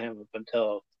thinking about him up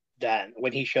until that.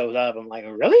 When he shows up, I'm like,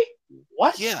 really?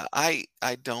 What? Yeah, I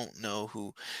don't know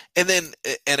who. And then,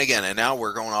 and now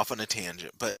we're going off on a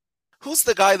tangent, but who's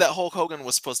the guy that Hulk Hogan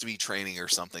was supposed to be training or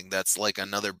something? That's like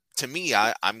another, to me,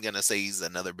 I'm going to say he's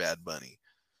another Bad Bunny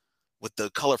with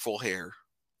the colorful hair.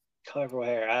 Colorful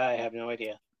hair. I have no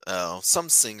idea. Oh, some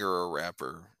singer or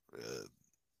rapper.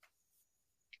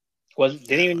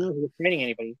 Didn't even know he was training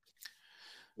anybody.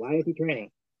 Why is he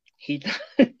training? He can't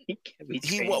be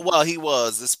training. He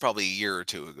was. This is probably a year or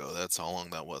two ago. That's how long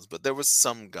that was. But there was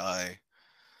some guy.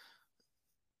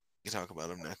 You can talk about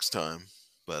him next time.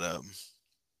 But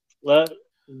well,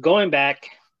 going back,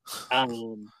 got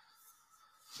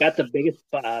the biggest,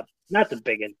 not the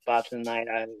biggest botch of the night,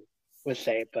 I would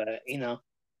say, but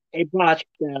a botch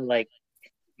that like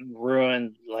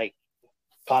ruined like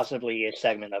possibly a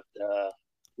segment of the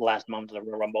last month of the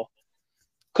Royal Rumble.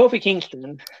 Kofi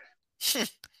Kingston.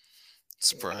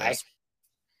 Surprise.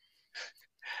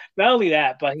 Not only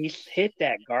that, but he hit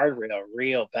that guardrail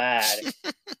real bad.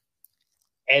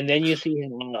 And then you see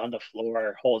him on the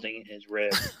floor holding his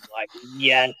ribs. Like,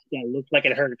 yes, that looks like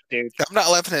it hurts, dude. I'm not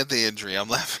laughing at the injury. I'm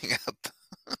laughing at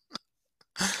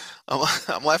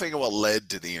I'm laughing at what led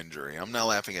to the injury. I'm not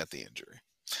laughing at the injury.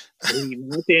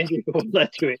 What the injury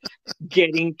led to it?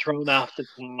 Getting thrown off the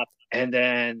top and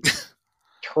then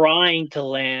trying to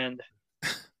land.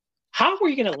 How were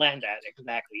you going to land that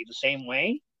exactly? The same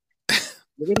way?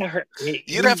 You're gonna hurt.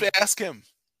 You'd have to ask him.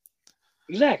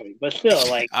 Exactly, but still,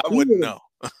 like I wouldn't know.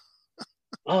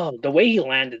 Oh, the way he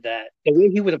landed that, the way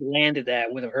he would have landed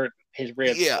that would have hurt his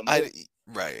ribs. Yeah,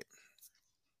 right.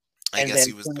 I guess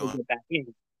he was going to back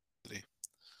in.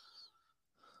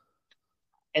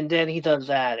 And then he does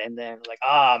that, and then like,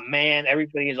 man,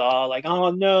 everybody's all like,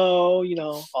 oh no,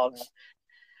 all that.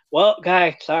 Well,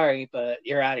 guy, sorry, but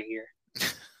you're out of here.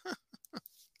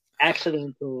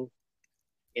 Accidental,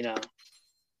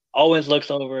 Owens looks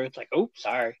over. It's like, oh,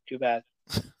 sorry, too bad.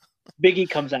 Biggie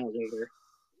comes out later.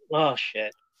 Oh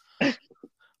shit,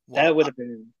 that would have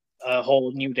been a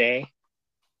whole new day.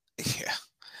 Yeah,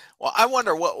 Well, I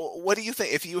wonder what do you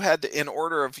think if you had to, in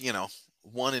order of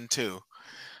 1 and 2,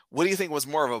 what do you think was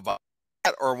more of a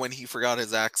that or when he forgot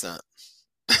his accent?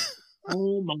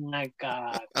 Oh my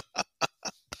god!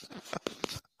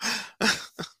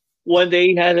 One day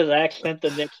he had his accent,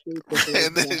 the next week was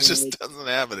And then it like, just doesn't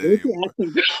have it where's the anymore.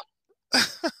 accent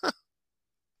go?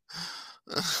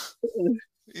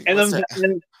 He And, must I'm, have,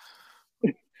 and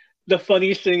the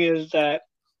funniest thing is that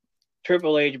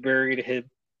Triple H buried him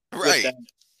with right,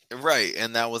 that. right,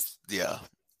 and that was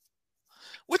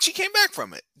which he came back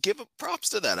from it. Give him props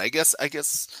to that. I guess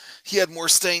he had more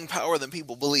staying power than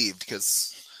people believed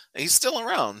because he's still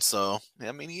around. So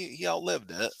I mean, he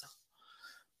outlived it.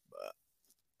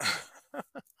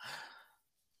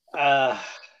 Uh,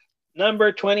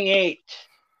 number 28,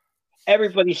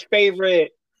 everybody's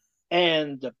favorite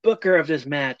and the booker of this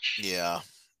match. Yeah,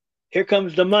 Here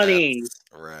comes the money. that's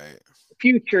right.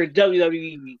 Future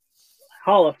WWE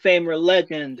Hall of Famer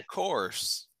legend, Of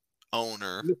course,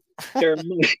 owner. Mr.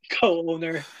 Money,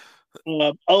 co-owner,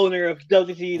 owner of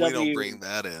We don't WCW. bring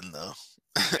that in though.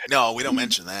 No, we don't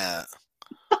mention that.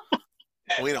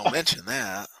 We don't mention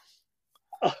that.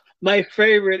 My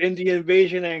favorite in the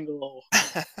invasion angle.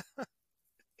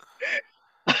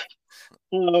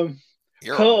 Um,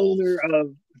 You're old. co-owner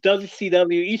of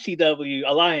WCW ECW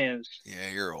Alliance. Yeah,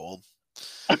 you're old.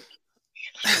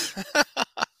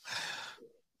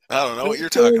 I don't know what you're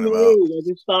talking about. I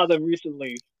just saw them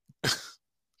recently.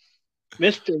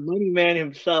 Mr. Moneyman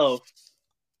himself,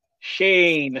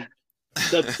 Shane,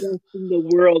 the best in the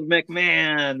world,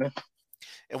 McMahon.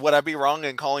 And would I be wrong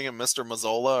in calling him Mr.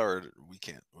 Mazzola, or we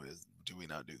can't? Do we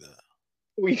not do that?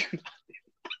 We,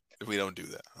 We don't do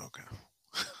that. Okay.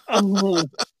 uh,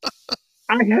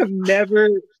 I have never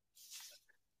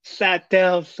sat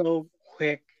down so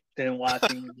quick than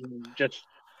watching him just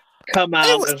come It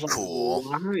out was as like, cool.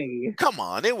 why? Come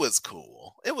on, it was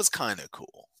cool. It was kind of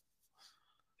cool.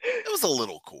 It was a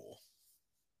little cool.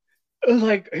 It was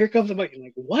like, here comes the money.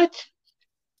 Like, what?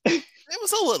 It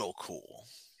was a little cool.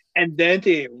 And then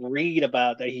to read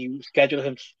about that he scheduled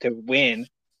him to win.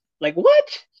 Like,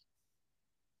 what?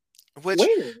 Which,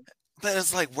 Where? but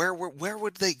it's like, where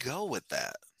would they go with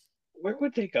that? Where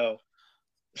would they go?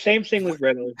 Same thing Where, with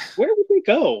Riddle. Where would they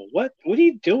go? What are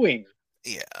you doing?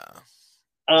 yeah.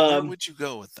 Where Um, would you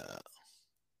go with that?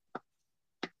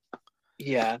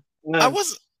 yeah. I I'm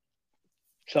was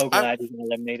so I glad he got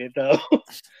eliminated though.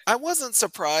 I wasn't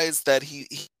surprised that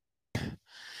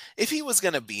if he was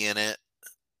going to be in it,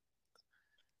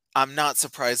 I'm not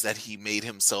surprised that he made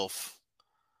himself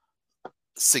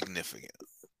significant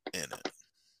in it,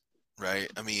 right?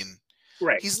 I mean,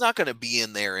 Right. he's not going to be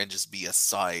in there and just be a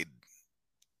side,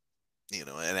 an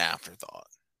afterthought.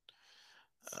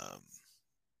 Um,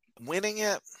 Winning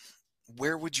it,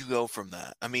 where would you go from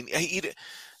that? I mean,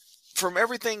 from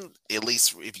everything, at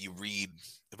least if you read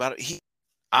about it,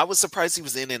 I was surprised he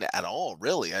was in it at all.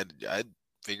 Really, I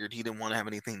figured he didn't want to have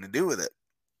anything to do with it.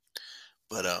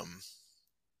 But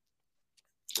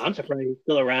I'm surprised he's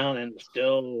still around and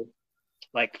still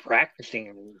like practicing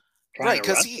and trying right, to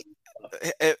because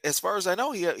wrestle. as far as I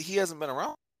know, he hasn't been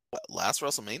around. What, last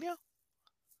WrestleMania?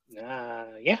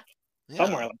 Yeah,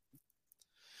 somewhere. Yeah.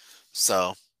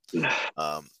 So,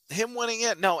 him winning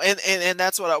it, no, and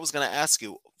that's what I was going to ask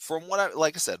you. From what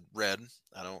like I said, read.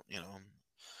 I don't,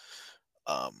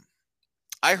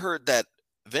 I heard that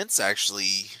Vince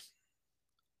actually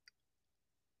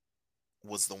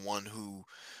was the one who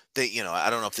I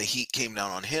don't know if the heat came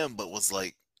down on him, but was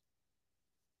like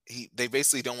they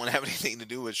basically don't want to have anything to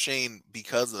do with Shane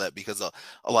because of that, because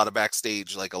a lot of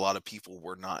backstage, like a lot of people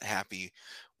were not happy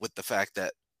with the fact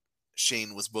that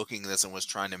Shane was booking this and was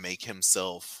trying to make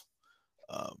himself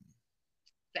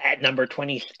At number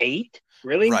 28,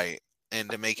 really? right, and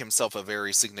to make himself a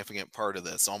very significant part of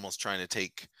this, almost trying to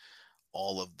take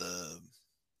all of the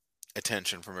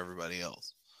attention from everybody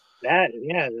else.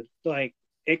 It's like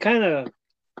it kind of.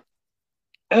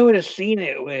 I would have seen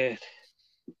it with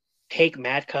take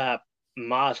Madcap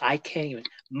Moss. I can't even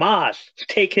Moss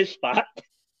take his spot.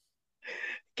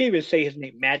 Can't even say his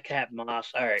name. Madcap Moss.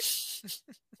 All right,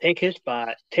 take his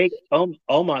spot. Take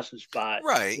Omos's spot.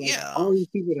 Right, Like yeah. all these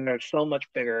people that are so much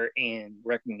bigger in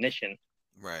recognition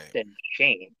Right. than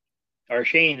Shane. Or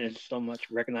Shane is so much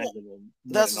Well, recognizable more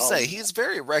that's than to all of say, them. he's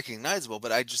very recognizable,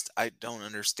 but I don't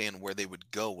understand where they would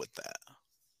go with that.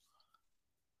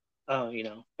 Oh,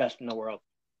 best in the world.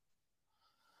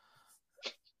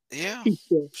 Yeah, He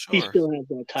sure. still has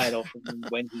that title from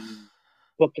when he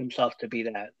booked himself to be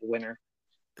that winner.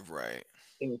 Right.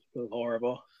 It was so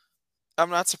horrible. I'm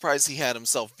not surprised he had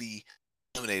himself be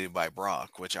eliminated by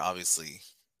Brock, which obviously,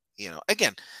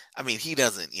 again, I mean, he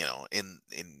doesn't,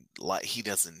 he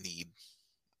doesn't need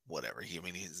whatever.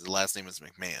 His last name is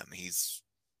McMahon. He's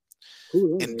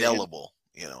Who is it? indelible.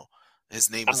 His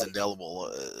name is Oh,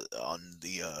 indelible on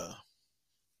the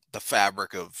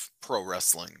fabric of pro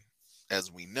wrestling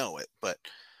as we know it. But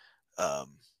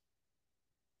um,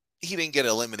 he didn't get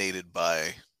eliminated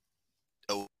by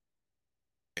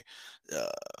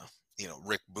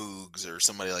Rick Boogs or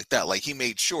somebody like that. Like, he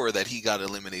made sure that he got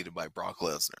eliminated by Brock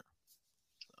Lesnar.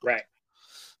 right.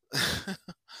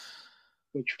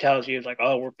 Which tells you, like,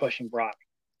 oh, we're pushing Brock.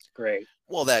 Great.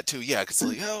 Well, that too, yeah, because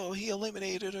like, oh, he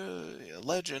eliminated a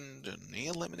legend, and he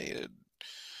eliminated,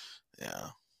 yeah.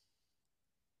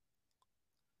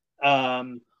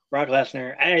 Brock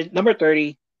Lesnar at number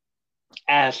 30.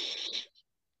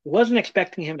 Wasn't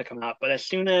expecting him to come out, but as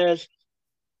soon as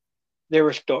there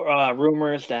were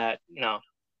rumors that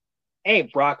hey,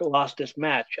 Brock lost this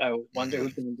match. I wonder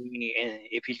who's going to be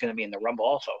if he's going to be in the Rumble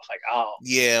also. It's like, oh,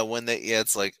 Yeah,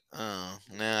 it's like, oh,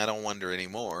 nah, I don't wonder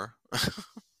anymore.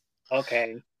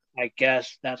 okay. I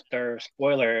guess that's their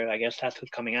spoiler. I guess that's who's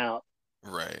coming out.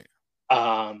 Right.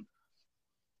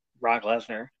 Brock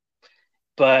Lesnar.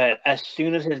 But as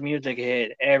soon as his music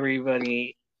hit,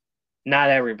 not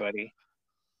everybody,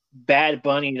 Bad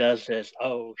Bunny does this.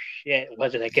 Oh shit!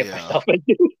 What did I get myself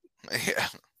into? Yeah.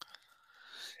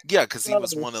 Yeah, because he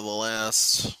was one of the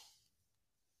last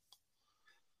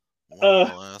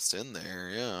in there.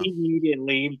 Yeah.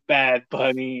 Immediately, Bad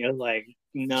Bunny is like,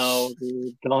 no,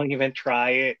 dude, don't even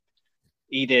try it.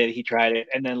 He did. He tried it,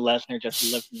 and then Lesnar just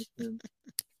eliminates him.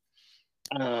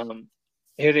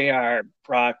 Here they are.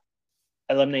 Brock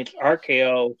eliminates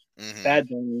RKO, Bad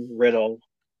Bunny, Riddle,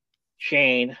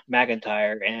 Shane,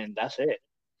 McIntyre, and that's it.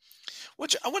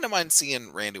 Which I wouldn't mind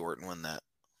seeing Randy Orton win that.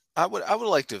 I would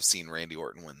like to have seen Randy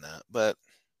Orton win that, but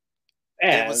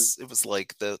it was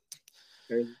like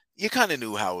you kind of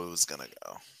knew how it was gonna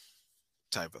go,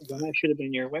 type of thing. That should have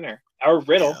been your winner, or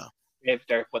Riddle, if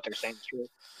what they're saying is true.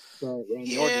 But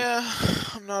Randy Orton.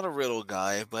 I'm not a Riddle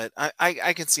guy, but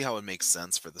I can see how it makes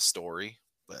sense for the story.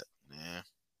 But yeah,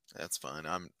 that's fine.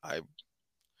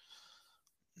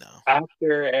 No.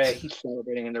 After he's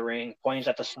celebrating in the ring, points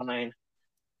at the sign.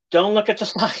 Don't look at the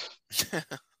sign.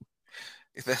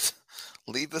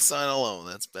 Leave the sign alone.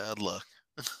 That's bad luck.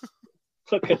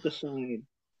 Look at the sign.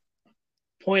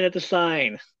 Point at the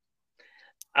sign.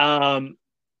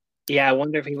 Yeah, I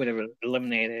wonder if he would have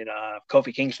eliminated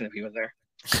Kofi Kingston if he was there.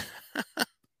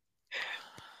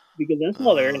 Because that's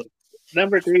all there is.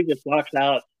 Number 3 just walks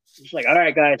out. It's like, all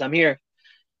right, guys, I'm here.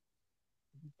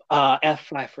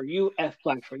 F5 for you,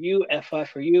 F5 for you, F5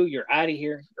 for you. You're out of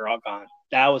here. You're all gone.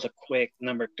 That was a quick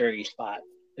number 30 spot.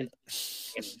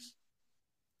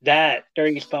 That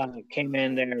 30 spot came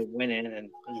in there winning, and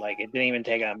like it didn't even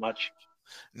take that much.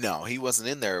 No, he wasn't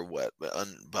in there.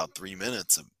 About 3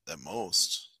 minutes at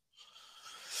most.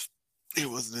 He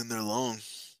wasn't in there long.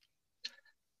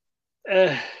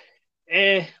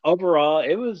 Overall,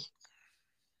 it was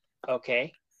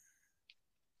okay.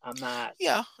 I'm not.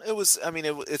 Yeah, it was. I mean,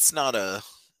 it's not a.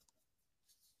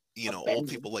 Old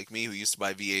people like me who used to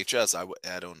buy VHS. I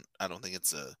don't think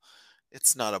it's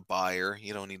not a buyer.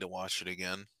 You don't need to watch it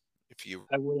again. If you,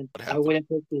 I wouldn't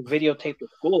take the videotape to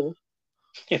school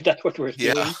if that's what we're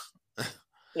doing.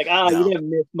 Like, you didn't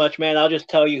miss much, man. I'll just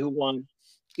tell you who won.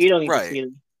 You don't need to see it.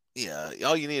 Yeah,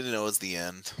 all you need to know is the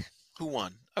end. Who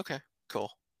won? Okay,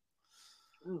 cool.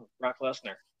 Oh, Brock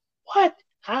Lesnar. What?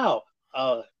 How?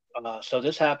 So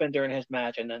this happened during his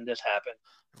match, and then this happened.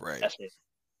 Right. That's it.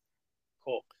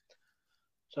 Cool.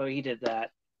 So he did that.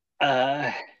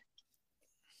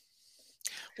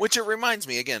 Which it reminds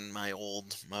me again, my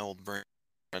old brain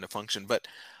trying to function, but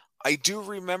I do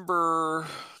remember.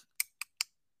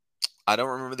 I don't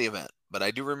remember the event, but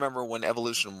I do remember when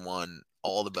Evolution won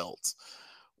all the belts.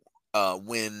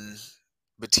 When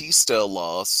Batista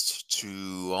lost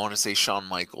to, I want to say, Shawn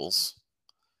Michaels.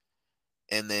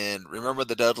 And then, remember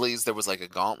the Dudleys? There was like a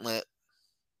gauntlet.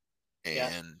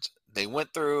 And they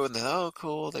went through, and then, oh,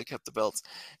 cool, they kept the belts.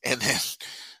 And then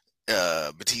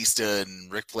Batista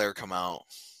and Ric Flair come out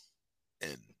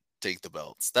and take the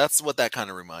belts. That's what that kind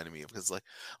of reminded me of. Because, like,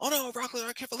 oh, no, Brock Lesnar,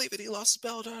 I can't believe it. He lost his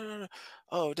belt.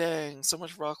 Oh, dang, so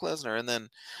much for Brock Lesnar. And then,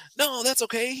 no, that's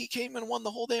okay. He came and won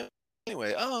the whole damn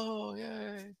anyway. Oh,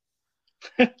 yay.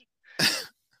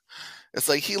 It's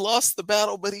like he lost the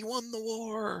battle, but he won the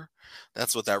war.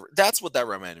 That's what that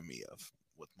reminded me of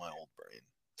with my old brain.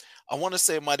 I want to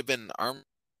say it might have been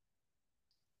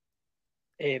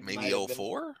maybe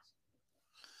 04?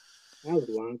 That was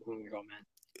a long time ago, man.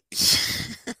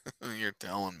 You're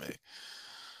telling me.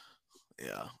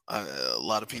 Yeah, a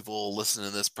lot of people listening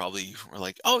to this probably were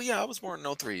like, "Oh yeah, I was born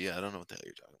in '03." Yeah, I don't know what the hell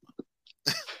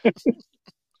you're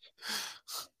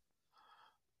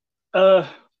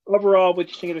talking Overall, what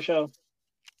you think of the show? about.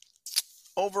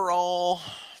 Overall,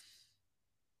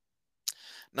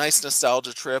 nice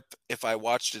nostalgia trip. If I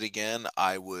watched it again,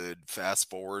 I would fast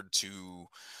forward to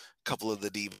a couple of the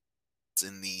divas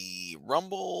in the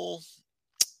Rumble.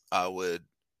 I would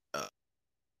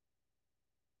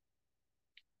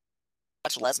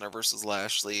watch Lesnar versus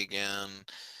Lashley again,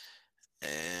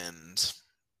 and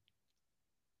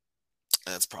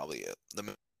that's probably it.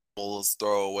 The Bulls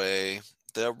throwaway.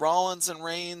 The Rollins and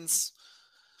Reigns,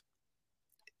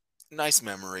 nice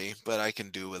memory, but I can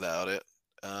do without it.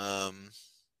 Um,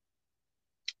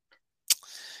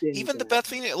 Didn't even the go. Beth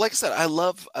Phoenix, like I said, I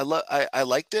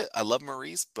liked it. I love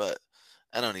Maurice, but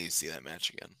I don't need to see that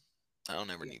match again. I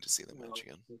don't ever need to see that match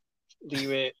again.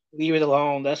 Leave it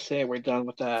alone. That's it. We're done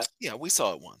with that. Yeah, we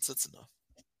saw it once. That's enough.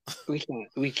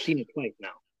 We've seen it twice now,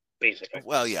 basically.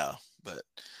 Well, yeah, but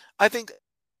I think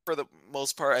for the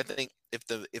most part, I think if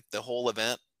the whole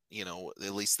event,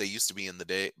 at least they used to be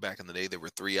back in the day, they were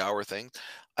 3 hour things.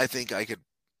 I think I could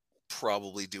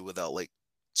probably do without like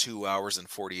 2 hours and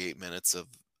 48 minutes of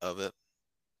it.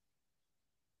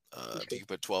 If you could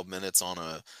put 12 minutes on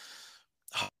a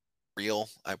reel,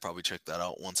 I'd probably check that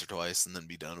out once or twice and then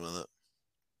be done with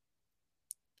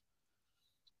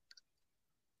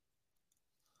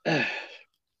it.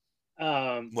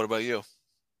 What about you?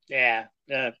 Yeah.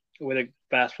 With a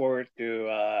fast forward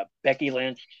to Becky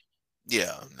Lynch.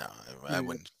 Yeah, no, I Yeah.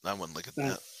 wouldn't. I wouldn't look at Uh,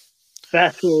 that.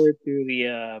 Fast forward to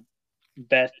the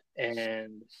Beth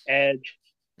and Edge.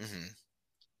 Hmm.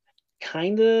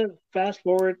 Kind of fast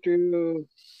forward to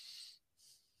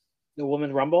the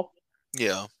Women's Rumble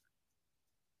Yeah,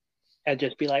 and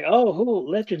just be like, oh, who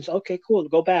legends? Okay, cool.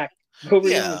 Go back. Go over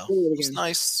there and yeah, do it it was again.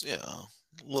 nice. Yeah,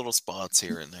 little spots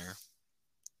here and there.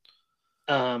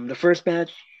 The first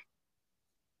match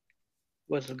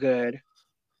was good.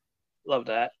 Love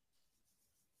that.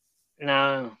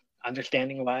 Now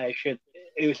understanding why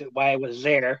why I was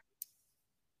there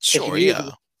because you Sure,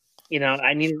 needed, yeah,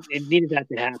 it needed that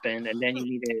to happen, and then you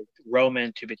needed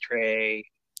Roman to betray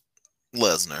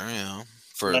Lesnar, yeah,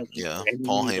 Lesnar, and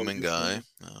Paul Heyman guy,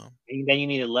 yeah. then you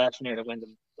needed Lesnar to win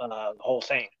the whole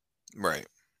thing. Right,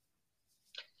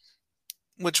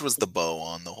 which was the bow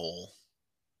on the whole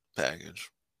package.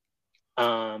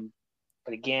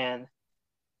 But again,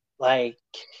 like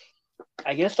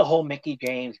I guess the whole Mickey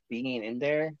James being in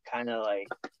there kind of like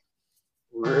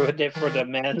ruined it for the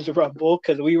men's rumble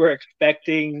because we were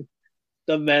expecting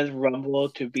the men's rumble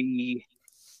to be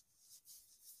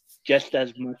just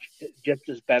as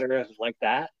better as like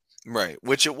that. Right,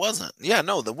 which it wasn't. Yeah,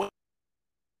 no, the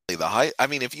high. I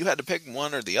mean, if you had to pick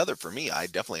one or the other for me, I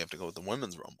definitely have to go with the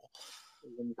women's rumble The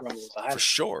men's rumble was the for highlight.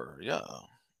 sure. Yeah,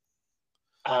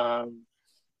 Um,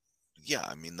 yeah.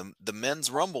 I mean, the men's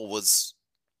rumble was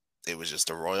just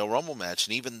a Royal Rumble match,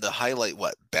 and even the highlight,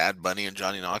 what, Bad Bunny and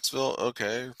Johnny Knoxville?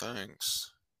 Okay,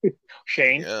 thanks. I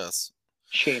Shane, guess.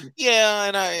 Shane. Yeah,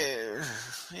 and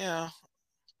yeah.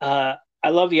 I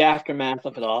love the aftermath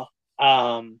of it all.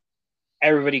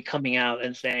 Everybody coming out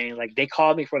and saying like they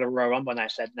called me for the Royal Rumble and I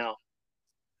said no.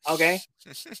 Okay,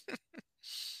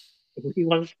 if he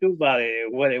wants to do about it,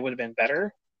 it would have been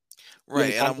better.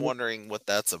 Right, and I'm wondering what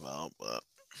that's about, but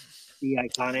The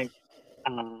iconic,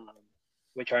 um,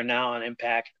 which are now on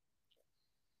Impact.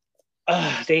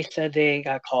 They said they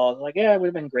got called. Like, yeah, it would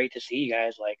have been great to see you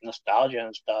guys, like nostalgia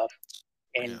and stuff,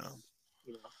 and yeah.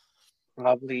 you know,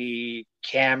 probably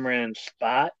Cameron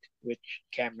Spot, which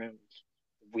Cameron's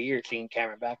weird seeing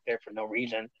Cameron back there for no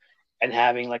reason, and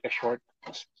having like a short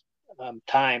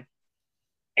time,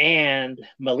 and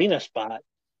Melina Spot.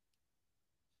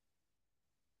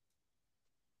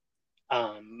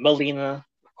 Melina,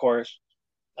 of course,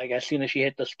 like as soon as she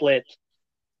hit the split,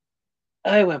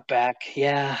 I went back.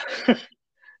 Yeah,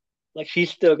 like she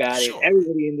still got it. Sure.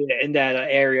 Everybody in that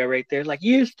area right there is like,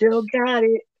 you still got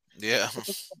it. Yeah.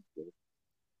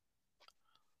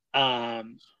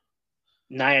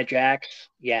 Nia Jax,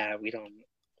 yeah, we don't.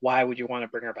 Why would you want to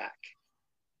bring her back?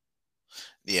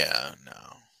 Yeah,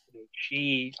 no.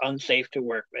 She's unsafe to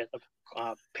work with.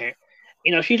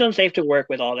 She's unsafe to work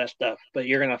with all that stuff. But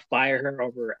you're gonna fire her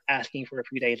over asking for a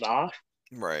few days off.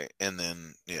 Right. And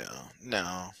then yeah,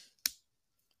 no.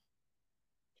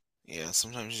 Yeah,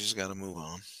 sometimes you just gotta move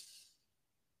on.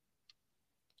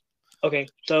 Okay,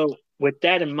 so with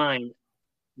that in mind,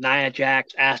 Nia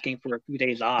Jax asking for a few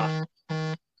days off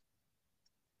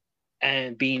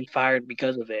and being fired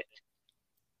because of it.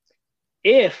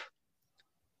 If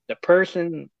the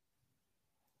person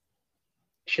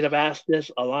should have asked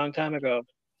this a long time ago.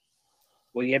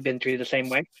 Would he have been treated the same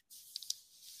way?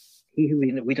 He who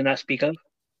we do not speak of?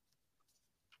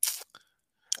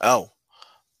 Oh,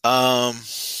 um,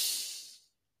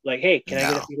 Like, hey, can I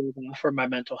get a no, few days off for my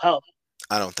mental health?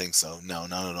 I don't think so. No,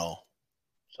 not at all.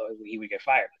 So he would get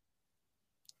fired.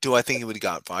 Do I think he would have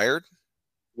got fired?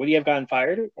 Would he have gotten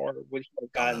fired, or would he have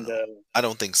No, no, gotten no. the? I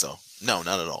don't think so. No,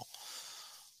 not at all.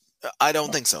 I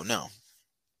don't think so. No.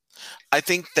 I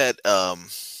think that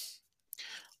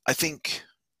I think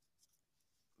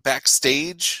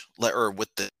backstage or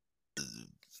within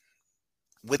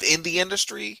the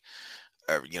industry,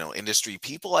 or industry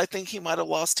people, I think he might have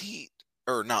lost heat,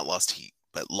 or not lost heat,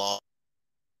 but lost.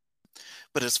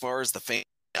 But as far as the fan,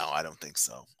 no, I don't think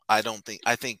so. I don't think.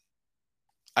 I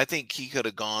think he could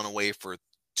have gone away for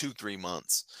 2-3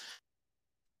 months,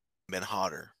 been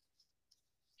hotter.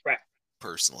 Right.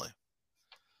 Personally,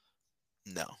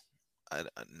 no.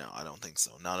 No, I don't think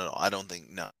so. Not at all. I don't think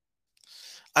no.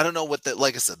 I don't know what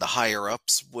like I said, the higher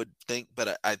ups would think,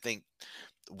 but I think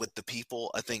with the people,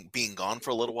 I think being gone for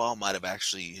a little while might have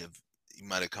you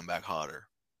might have come back hotter.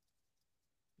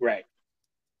 Right.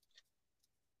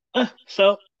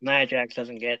 So Nia Jax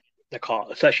doesn't get the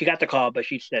call. So she got the call, but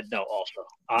she said no also.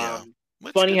 Yeah.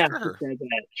 Which Funny good how for she her. said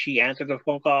that she answered the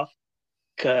phone call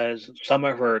because some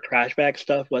of her trash bag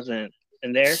stuff wasn't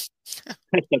in there.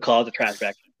 The call the trash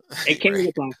bag. It came in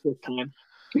Right. the box this time.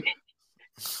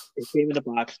 It came in the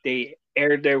box. They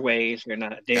aired their ways. They're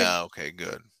not. Yeah, okay,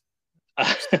 good.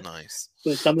 Nice.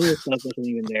 But some of the stuff wasn't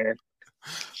even there.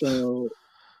 So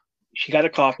she got a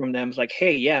call from them. It's like,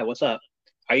 hey, yeah, what's up?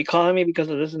 Are you calling me because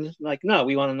of this and this? Like, no,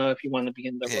 we want to know if you want to be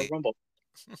in the Royal Hey, Rumble.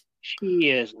 She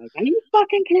is like, are you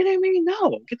fucking kidding me?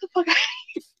 No, get the fuck out.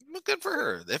 but good for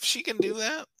her. If she can do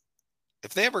that,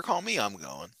 if they ever call me, I'm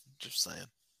going. Just saying.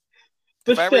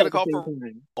 But If I ever still, get a at the call same for,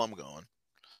 time, I'm going.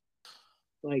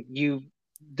 like, you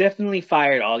definitely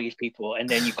fired all these people and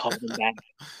then you called them back.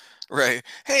 Right.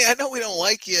 Hey, I know we don't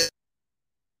like you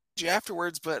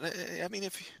afterwards, but I mean,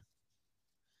 if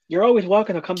You're always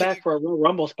welcome to come can you back for a Royal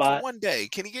Rumble for spot. one day,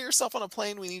 can you get yourself on a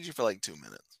plane? We need you for like 2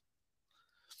 minutes.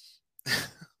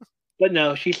 But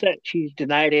no, she said she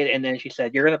denied it, and then she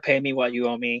said, "You're gonna pay me what you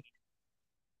owe me,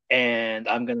 and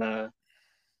I'm gonna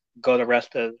go the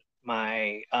rest of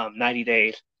my 90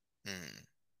 days." Hmm.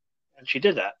 And she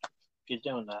did that. She's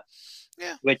doing that.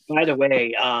 Yeah. Which, by the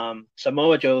way,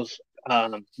 Samoa Joe's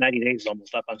 90 days is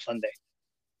almost up on Sunday,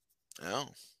 Oh.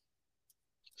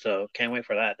 so can't wait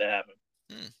for that to happen.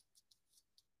 Hmm.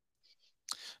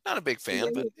 Not a big fan,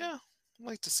 Yeah, but yeah, I'd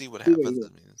like to see what yeah, happens. yeah. I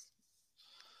mean,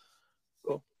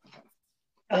 Cool.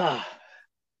 Ah,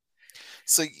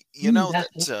 so you know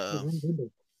that's that Rumble.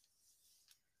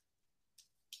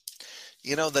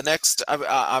 the next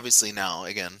obviously now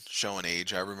again showing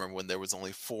age. I remember when there was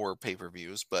only 4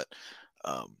 pay-per-views, but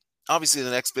obviously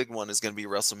the next big one is going to be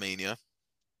WrestleMania.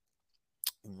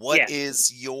 What Yeah.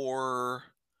 is your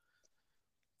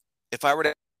if I were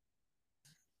to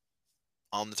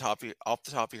on the top of off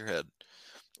the top of your head,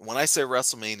 when I say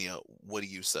WrestleMania, what do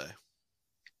you say?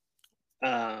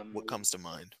 What comes to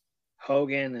mind?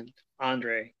 Hogan and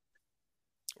Andre.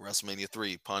 WrestleMania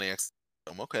 3, Pontiac.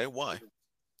 Okay, why?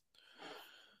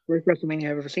 First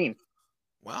WrestleMania I've ever seen.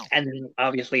 Wow. And then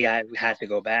obviously I had to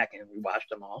go back and rewatch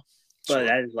them all. But Sure.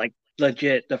 that is like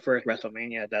legit the first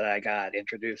WrestleMania that I got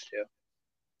introduced to.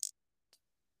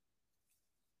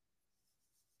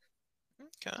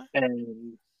 Okay.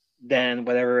 And then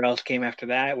whatever else came after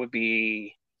that would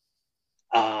be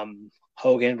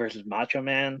Hogan versus Macho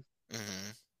Man.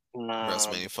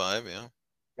 WrestMania Um, 5, yeah.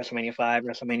 WrestleMania 5,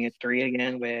 WrestleMania 3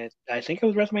 again with I think it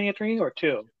was WrestleMania 3 or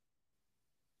 2. Which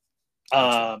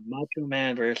one? Macho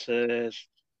Man versus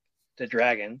the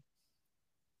Dragon.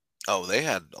 Oh, they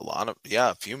had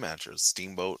a few matches.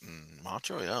 Steamboat and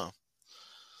Macho, yeah.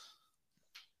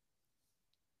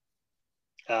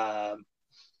 Or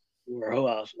who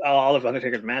else? All of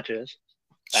Undertaker's matches.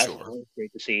 That's Sure. always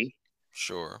great to see.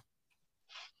 Sure.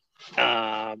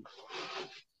 Um,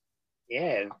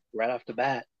 yeah, right off the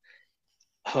bat.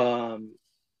 Um,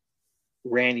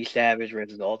 Randy Savage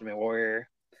versus the Ultimate Warrior.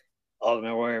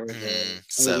 Ultimate Warrior versus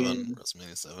 7. Hogan.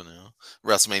 WrestMania 7, yeah.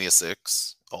 WrestMania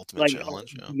 6, Ultimate Like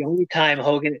Challenge, yeah. the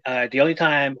only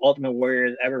time Ultimate Warrior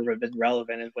has ever been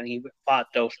relevant is when he fought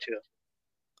those two.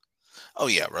 Oh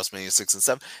yeah, WrestMania 6 and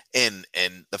 7.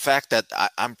 And the fact that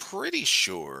I'm pretty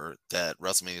sure that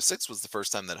WrestMania 6 was the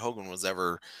first time that Hogan was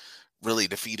ever really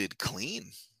defeated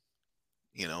clean.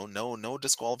 No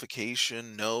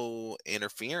disqualification, no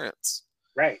interference.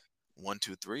 Right. 1,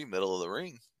 2, 3, middle of the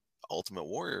ring. Ultimate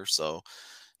Warrior. So,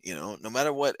 no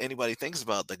matter what anybody thinks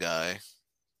about the guy,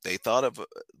 they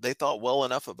thought well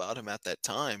enough about him at that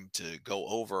time to go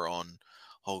over on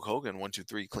Hulk Hogan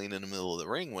 1-2-3 clean in the middle of the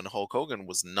ring when Hulk Hogan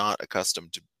was not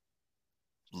accustomed to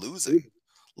losing,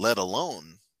 let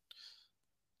alone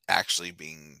actually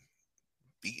being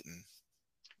beaten,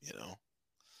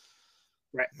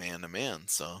 Right. man to man.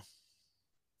 So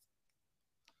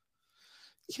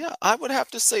yeah, I would have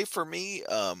to say for me,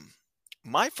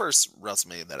 my first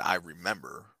WrestleMania that I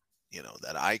remember,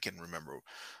 that I can remember,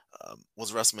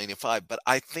 was WrestleMania 5. But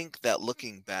I think that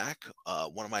looking back,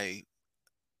 one of my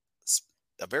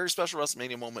a very special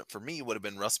WrestleMania moment for me would have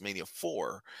been WrestleMania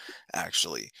 4,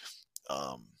 actually,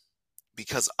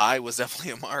 because I was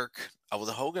definitely a mark. I was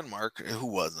a Hogan mark. Who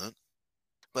wasn't?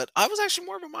 But I was actually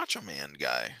more of a Macho Man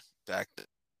guy back then.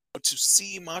 To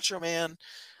see Macho Man,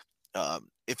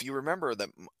 if you remember that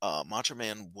Macho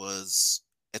Man was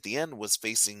at the end was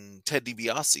facing Ted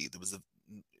DiBiase. There was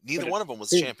neither one of them was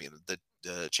champion.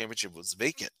 The championship was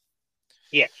vacant.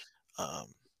 Yes.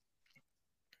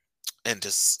 And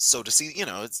to see,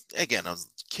 it's again, I was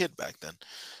a kid back then,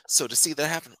 so to see that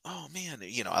happen, oh man,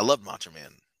 I loved Macho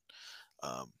Man.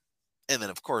 And then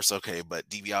of course, okay, but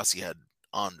DiBiase had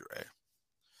Andre.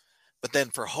 But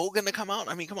then for Hogan to come out,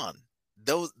 I mean, come on,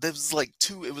 there was like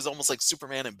two. It was almost like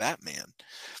Superman and Batman.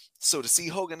 So to see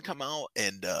Hogan come out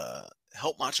and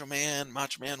help Macho Man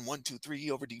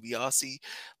 1-2-3 over DiBiase,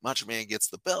 Macho Man gets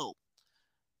the belt,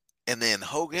 and then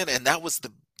Hogan, and that was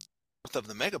the birth of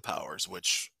the Mega Powers,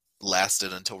 which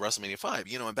lasted until WrestleMania 5.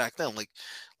 And back then,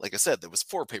 like I said, there was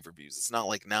 4 pay-per-views. It's not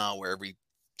like now where every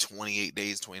 28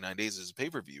 days, 29 days is a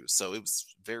pay-per-view. So it was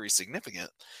very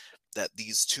significant that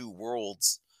these two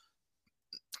worlds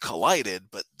collided,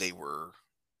 but they were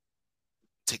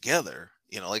together.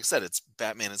 Like I said, it's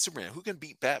Batman and Superman. Who can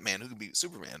beat Batman? Who can beat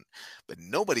Superman? But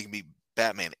nobody can beat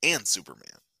Batman and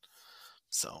Superman.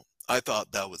 So I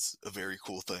thought that was a very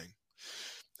cool thing.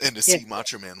 And to see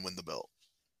Macho Man win the belt.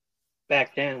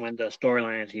 Back then, when the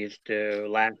storylines used to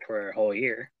last for a whole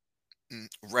year.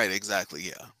 Right, exactly,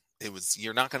 yeah. It was,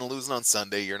 you're not going to lose it on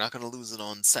Sunday. You're not going to lose it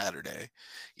on Saturday.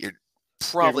 You're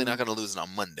probably not going to lose it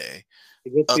on Monday.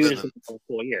 Other than a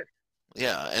full year.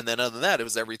 Yeah, and then other than that, it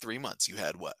was every 3 months. You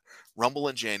had what? Rumble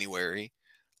in January,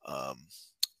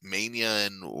 Mania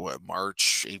in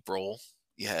March, April.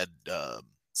 You had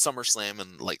SummerSlam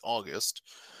in like August,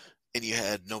 and you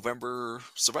had November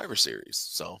Survivor Series.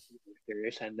 So,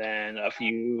 and then a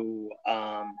few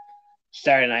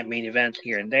Saturday night main events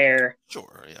here and there.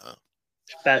 Sure, yeah.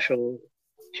 Special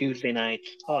Tuesday nights,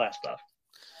 all that stuff.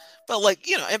 But like,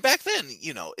 and back then,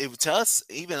 it to us,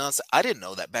 even us, I didn't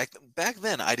know that back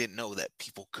then. I didn't know that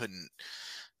people couldn't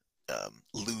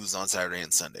lose on Saturday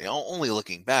and Sunday. Only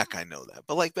looking back, I know that.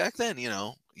 But like back then,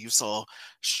 you saw,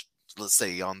 let's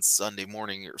say on Sunday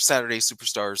morning or Saturday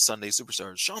Superstars, Sunday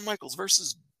Superstars, Shawn Michaels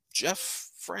versus Jeff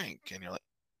Frank, and you're like,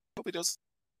 hope he does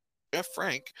Jeff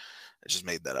Frank. I just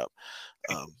made that up.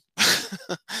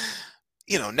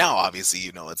 Now obviously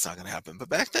it's not going to happen, but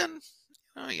back then,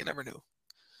 you never knew.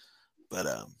 But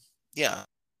yeah,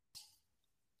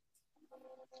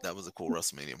 that was a cool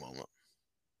WrestleMania moment.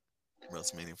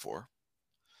 WrestleMania 4.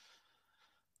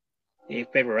 Your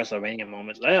favorite WrestleMania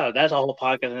moments? Yeah, that's a whole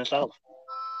podcast in itself.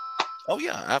 Oh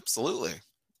yeah, absolutely,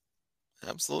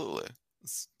 absolutely.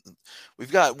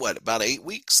 We've got about 8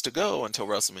 weeks to go until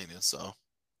WrestleMania, so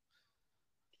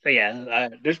yeah,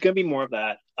 there's gonna be more of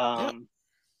that.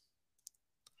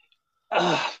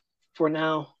 For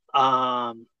now,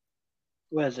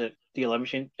 what is it? The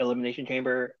elimination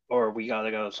chamber, or we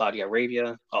gotta go to Saudi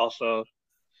Arabia also.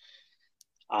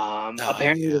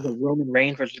 Apparently, there's a Roman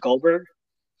Reigns versus Goldberg.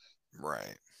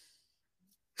 Right.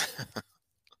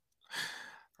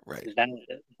 Right.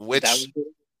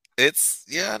 It's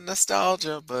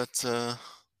nostalgia, but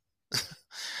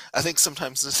I think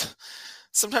sometimes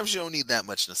you don't need that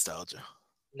much nostalgia.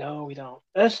 No, we don't.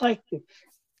 That's like the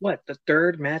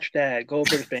third match that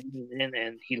Goldberg's been in,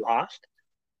 and he lost.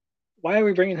 Why are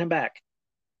we bringing him back?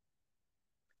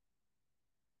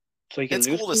 So he can lose.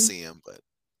 It's cool to see him, but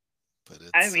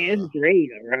it's, I mean, it's great.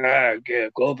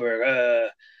 Goldberg,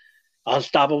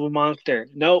 unstoppable monster.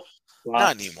 Nope, lost.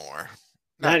 Not anymore.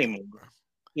 Not anymore.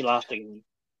 He lost again.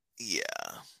 Yeah.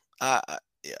 Yeah.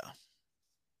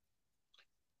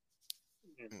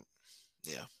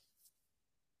 Yeah.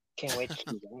 Can't wait to see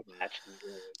that match.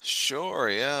 Sure,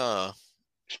 yeah.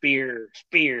 Spear.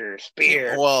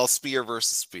 Well, spear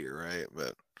versus spear, right?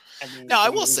 But now I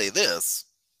will say this: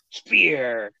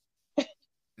 spear.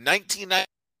 1990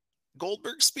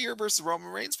 Goldberg spear versus Roman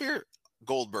Reigns spear.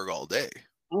 Goldberg all day.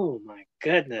 Oh my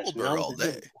goodness! Goldberg No, all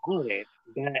day.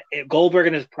 Goldberg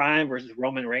in his prime versus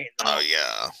Roman Reigns. No. Oh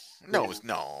yeah. No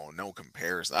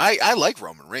comparison. I like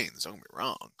Roman Reigns, don't get me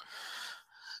wrong.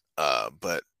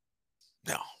 But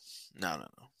no.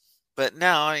 But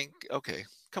now okay,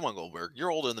 come on, Goldberg.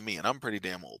 You're older than me, and I'm pretty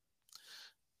damn old.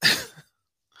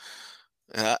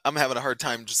 I'm having a hard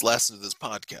time just listening to this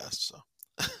podcast, so.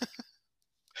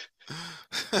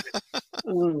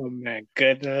 Oh my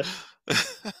goodness.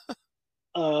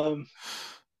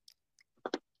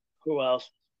 Who else?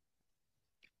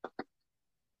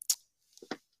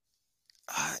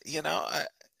 Like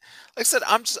I said,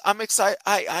 I'm excited.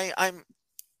 I'm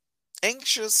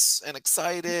anxious and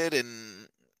excited, and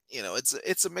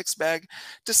it's a mixed bag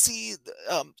to see,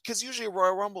 because usually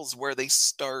Royal Rumbles where they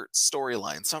start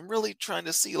storylines. So I'm really trying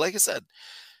to see, like I said,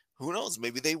 who knows?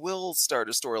 Maybe they will start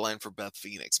a storyline for Beth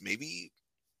Phoenix. Maybe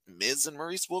Miz and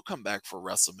Maurice will come back for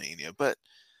WrestleMania, but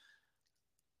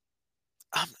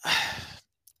I'm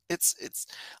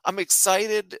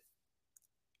excited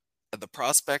at the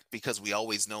prospect because we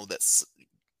always know that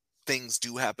things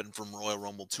do happen from Royal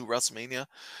Rumble to WrestleMania.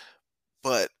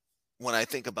 But when I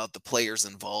think about the players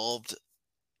involved,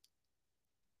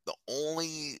 the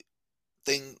only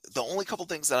couple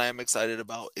things that I am excited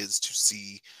about is to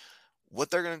see what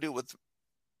they're going to do with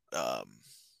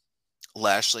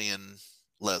Lashley and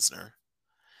Lesnar.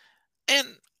 And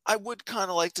I would kind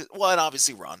of like to, well, and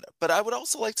obviously Ronda, but I would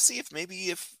also like to see if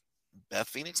Beth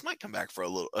Phoenix might come back for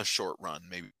a short run,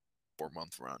 maybe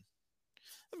 4-month run.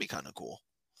 That'd be kind of cool.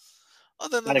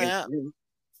 Other than that,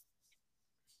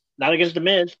 not against the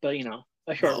Miz, but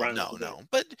a short run. No.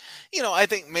 But I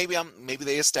think maybe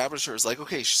they establish her as like,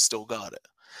 okay, she's still got it.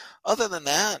 Other than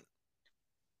that,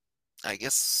 I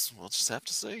guess we'll just have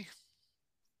to see.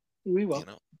 We will.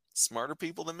 Smarter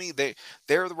people than me.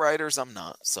 They're the writers, I'm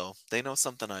not. So they know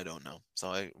something I don't know.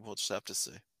 So we'll just have to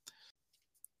see.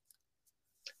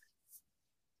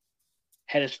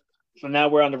 So now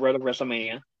we're on the road to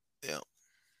WrestleMania. Yeah.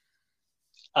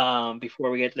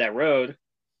 Before we get to that road,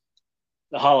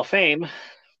 the Hall of Fame.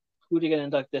 Who are you going to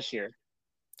induct this year?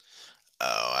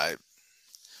 Oh,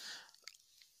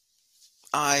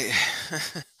 I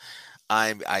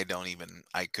don't even.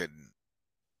 I couldn't.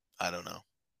 I don't know.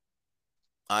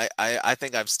 I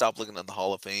think I've stopped looking at the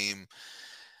Hall of Fame.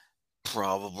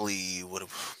 Probably would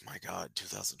have. My God,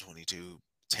 2022,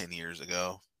 10 years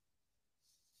ago.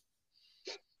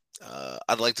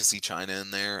 I'd like to see China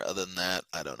in there. Other than that,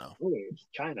 I don't know.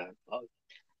 China.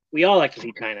 We all like to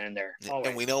see China in there. Always.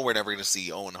 And we know we're never going to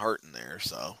see Owen Hart in there,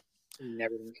 so.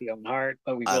 Never going to see Owen Hart,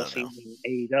 but we will see him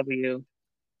in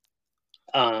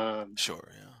AEW. Sure,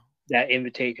 yeah. That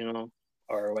invitational,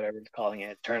 or whatever it's calling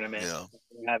it, tournament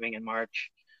we're having in March.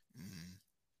 Mm-hmm.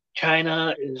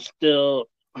 China is still,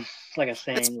 like I was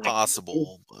saying, it's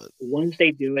possible, but once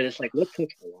they do it, it's like, what took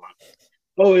so long?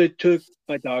 Oh, it took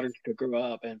my daughters to grow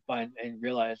up and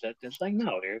realize that it's like,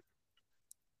 no, dude.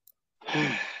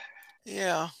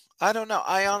 Yeah, I don't know.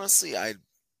 I honestly, I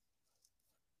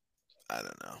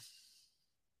don't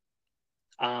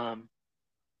know.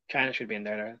 China should be in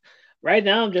there. Right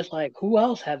now, I'm just like, who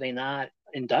else have they not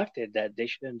inducted that they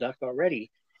should induct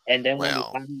already? And then when we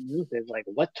finally move, it's like,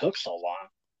 what took so long?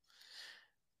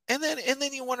 And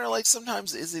then you wonder, like,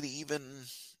 sometimes is it even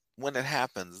when it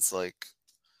happens? It's like,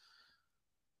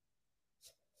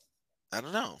 I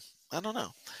don't know.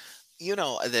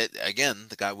 That again,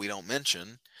 the guy we don't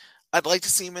mention. I'd like to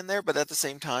see him in there, but at the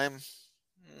same time,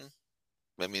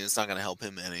 I mean, it's not going to help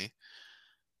him any.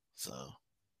 So.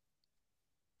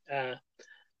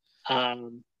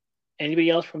 Anybody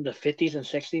else from the 50s and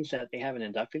 60s that they haven't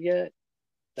inducted yet?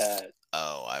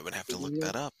 I would have to look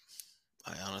that up.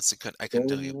 I honestly couldn't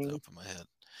tell you off the top of my head.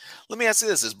 Let me ask you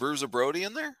this: is Bruiser Brody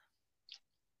in there?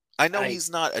 I know he's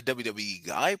not a WWE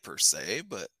guy per se,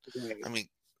 but I mean,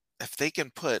 if they can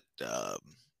put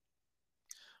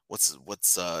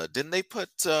didn't they put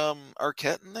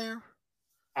Arquette in there?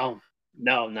 Oh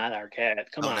no, not Arquette.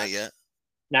 Come on, not yet.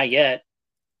 Not yet.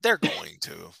 They're going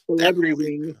to. Celebrity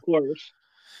ring, of course.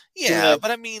 Yeah, but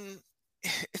I mean,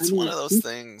 it's one of those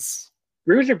things.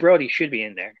 Bruiser Brody should be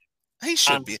in there. He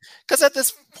should be, because at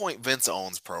this point, Vince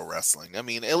owns pro wrestling. I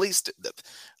mean, at least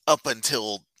up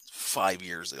until 5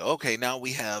 years ago. Okay, now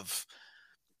we have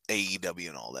AEW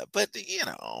and all that, but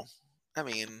I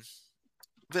mean,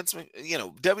 Vince,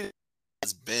 WWE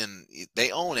has been, they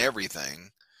own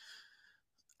everything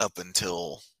up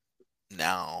until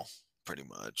now, pretty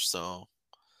much. So.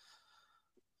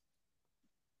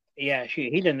 Yeah,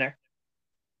 he's in there.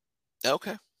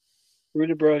 Okay.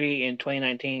 Bruiser Brody in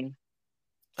 2019.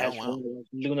 As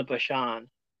Luna Vachon.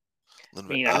 I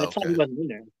thought he wasn't in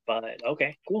there, but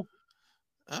okay, cool.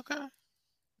 Okay.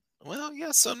 Well,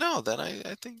 yeah. So no, then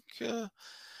I think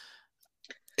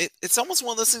it's almost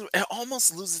one of those things. It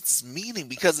almost loses its meaning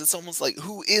because it's almost like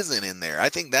who isn't in there. I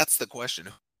think that's the question.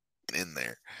 Who isn't in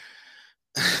there?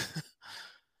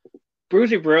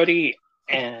 Bruiser Brody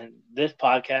and this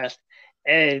podcast,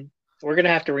 and we're gonna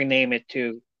have to rename it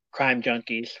to Crime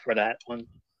Junkies for that one.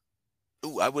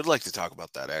 Ooh, I would like to talk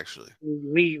about that actually.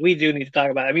 We do need to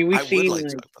talk about it. I mean, I would like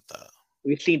to talk about that.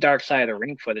 we've seen Dark Side of the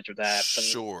Ring footage of that, but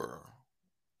Sure.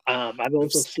 I've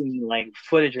also seen like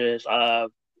footages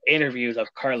of interviews of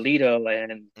Carlito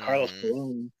and Carlos Mhm.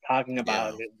 Colon talking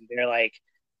about Yeah. it. They're like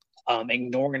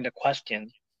ignoring the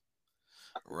question.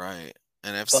 Right.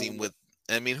 And I've But seen with,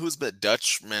 I mean, who's been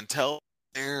Dutch Mantel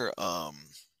there? Tony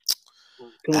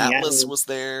Atlas Atlas was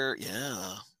there.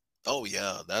 Yeah. Oh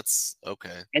yeah, that's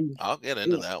okay. and I'll get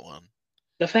into yeah, that one.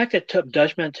 the fact that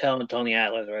Dutch Mantel and Tony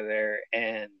Atlas were there,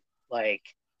 and like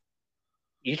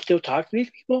you still talk to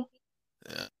these people?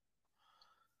 Yeah.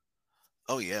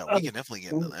 Oh yeah, we Oh, can definitely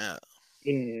get into well,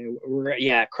 that.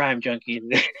 yeah, crime junkies.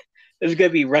 There's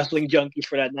gonna be wrestling junkies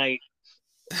for that night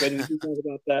when we do talk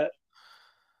about that.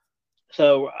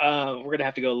 So we're gonna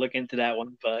have to go look into that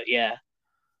one. But yeah,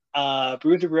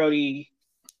 Bruiser Brody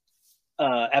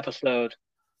episode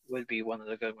would be one of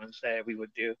the good ones that we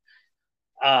would do.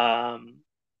 Um,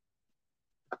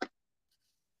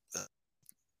 Uh,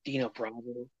 Dino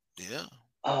Bravo. yeah.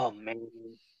 Oh man.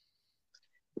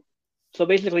 So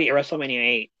basically, WrestleMania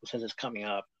 8, since it's coming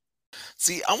up.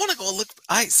 See, I want to go look.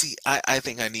 I see. I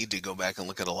think I need to go back and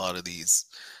look at a lot of these,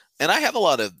 and I have a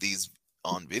lot of these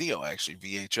on video actually,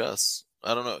 VHS.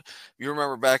 I don't know. You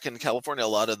remember back in California, a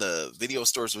lot of the video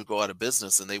stores would go out of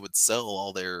business and they would sell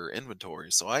all their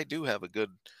inventory. So I do have a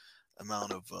good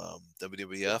amount of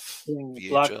WWF Yeah, VHS.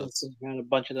 Blockbuster had a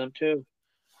bunch of them too.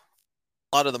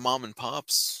 A lot of the mom and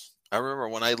pops. I remember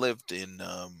when I lived in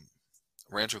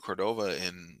Rancho Cordova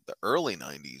in the early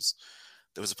 '90s,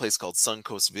 there was a place called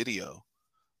Suncoast Video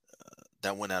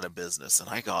that went out of business, and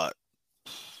I got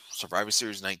Survivor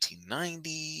Series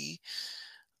 1990.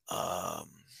 Um,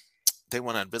 they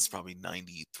went out of business probably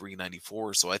 93,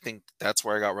 94. So I think that's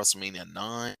where I got WrestleMania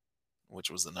 9,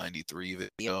 which was the 93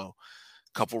 video.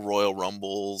 Couple Royal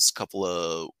Rumbles, couple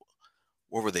of,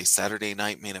 what were they, Saturday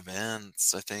night main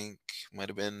events, I think. Might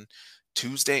have been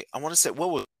Tuesday. I want to say, what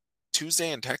was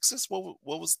Tuesday in Texas? What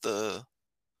was a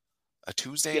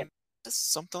Tuesday Yeah, in Texas?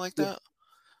 Something like yeah, that?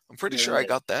 I'm pretty you're sure I right.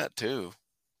 got that too.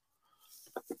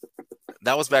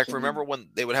 That was back. So, Remember when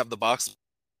they would have the box,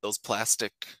 those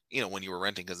plastic, when you were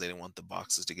renting because they didn't want the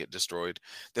boxes to get destroyed.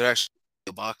 They'd actually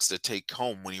a box to take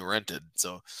home when you rented.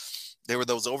 So they were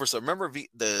those oversized. Remember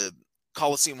the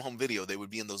Coliseum home video? They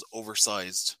would be in those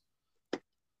oversized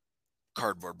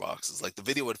cardboard boxes. Like the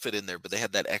video would fit in there, but they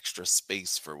had that extra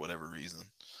space for whatever reason.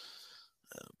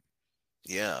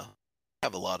 Yeah, I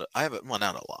have a lot of. I have well,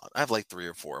 not a lot. I have like 3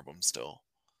 or 4 of them still.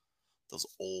 Those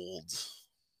old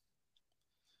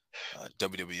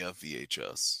WWF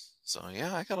VHS. So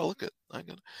yeah, I gotta look at. I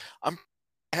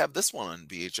have this one on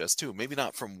VHS too. Maybe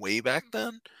not from way back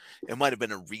then. It might have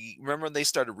been a Remember when they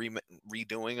started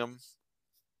redoing them,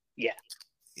 yeah.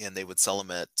 and they would sell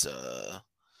them at.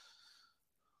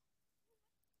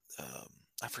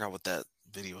 I forgot what that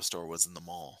video store was in the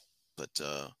mall, but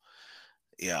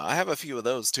yeah, I have a few of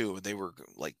those too. They were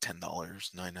like $10,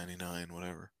 $9.99,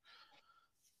 whatever.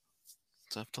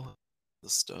 So I have to look at the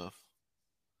stuff.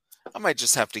 I might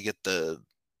just have to get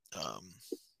um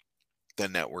the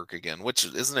network again, which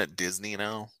isn't it Disney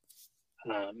now?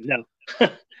 No,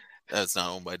 It's not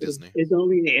owned by Disney. it's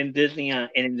only in Disney in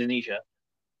Indonesia.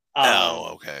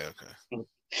 Oh, okay, okay.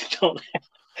 Don't,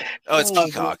 Oh, it's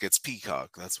Peacock. It's Peacock.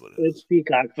 That's what it it's is.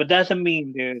 Peacock, but that's a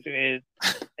meme, dude.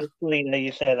 It's funny that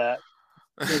you say that.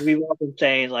 Because we've often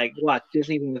saying like, "What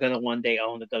Disney was gonna one day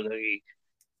own the WWE,"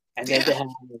 and then Yeah, to have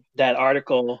that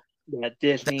article that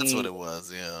that's what Disney it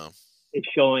was. Yeah. is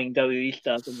showing WWE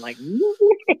stuff, and like,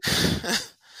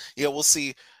 Yeah, we'll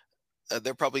see.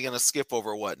 They're probably going to skip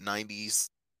over what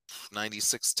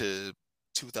 96 to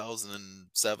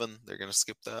 2007. They're going to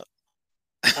skip that.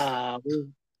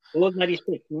 what was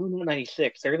 96? No, not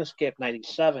 96. They're gonna skip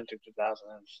 97 to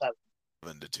 2007.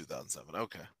 7 to 2007.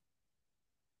 Okay.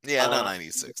 Yeah, not Uh,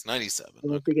 96. 97.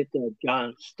 and if Okay. we get the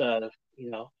John stuff,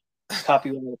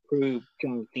 copyright approved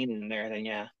John Cena in there, then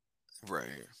yeah, Right.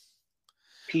 Well,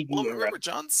 PG era. remember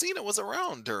John Cena was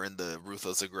around during the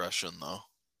ruthless aggression, though.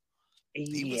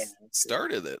 He Yeah, was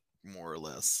started it more or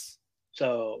less.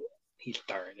 so he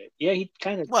started it. Yeah, he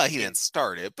kind of Well, he came. didn't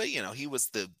start it, but he was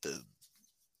the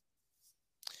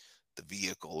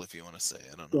vehicle, if you want to say.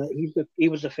 I don't know. He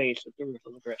was the face of the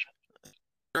ruthless aggression.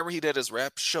 Remember he did his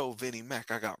rap show, Vinnie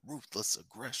Mac. I got ruthless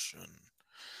aggression.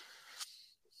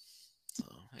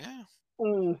 Yeah.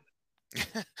 Uh,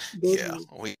 Yeah.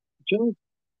 John,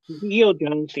 heel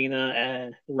John Cena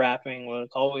and rapping was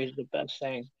always the best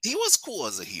thing. He was cool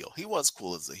as a heel. He was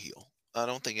cool as a heel. I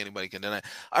don't think anybody can deny.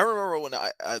 I remember when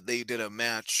they did a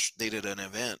match, they did an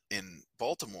event in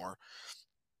Baltimore.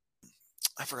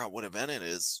 I forgot what event it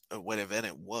is, what event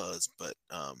it was, but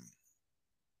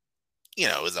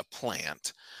it was a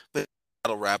plant. But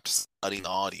battle rap studying the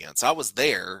audience. I was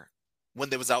there when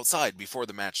they was outside before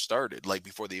the match started, like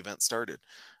before the event started.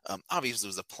 Obviously, it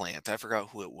was a plant. I forgot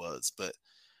who it was, but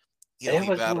It he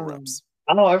was battle reps.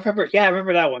 oh, I remember. Yeah, I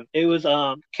remember that one. It was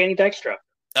Kenny Dykstra.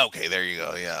 Okay, there you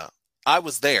go. Yeah, I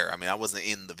was there. I mean, I wasn't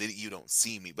in the video. You don't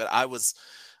see me, but I was.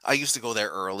 I used to go there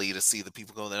early to see the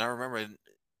people go there. I remember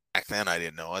back then I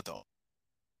didn't know. I thought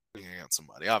against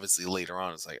somebody. Obviously, later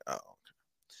on, it's like, oh,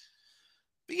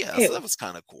 but yeah, so that was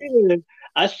kind of cool.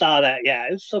 I saw that. Yeah,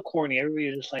 it's so corny. Everybody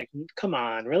was just like, "Come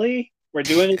on, really? We're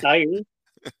doing it out here."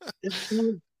 It's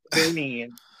so corny.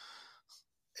 And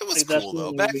it was like, cool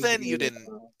though. Back then,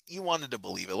 you wanted to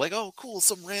believe it. Like, oh, cool,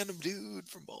 some random dude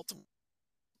from Baltimore.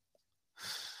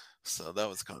 So that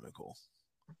was kind of cool.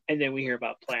 And then we hear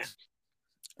about plants.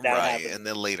 Right, and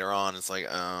then later on, it's like,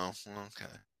 oh,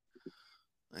 okay,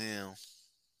 yeah.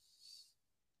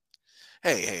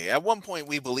 Hey, at one point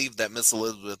we believed that Miss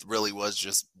Elizabeth really was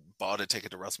just bought a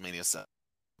ticket to WrestleMania 7.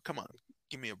 Come on,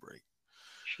 give me a break.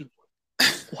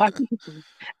 Why?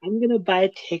 I'm going to buy a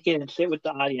ticket and sit with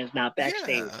the audience, not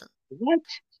backstage. Yeah. What?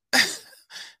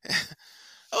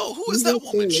 Oh, who is that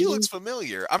woman? She looks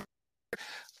familiar.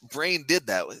 Brain did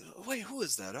that. Wait, who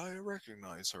is that? I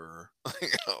recognize her.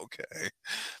 Okay.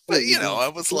 But, I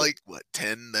was like, what,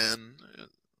 10 then?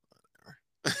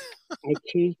 I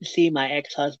came to see my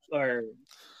ex-husband.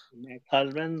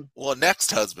 Well,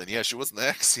 next husband. Yeah, she wasn't the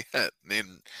ex yet.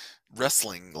 In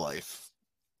wrestling life.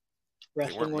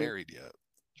 They weren't married yet.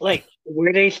 Like,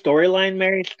 were they storyline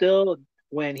married still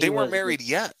when they weren't married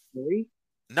yet? Married?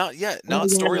 Not yet. Not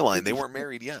storyline. They weren't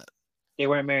married yet. They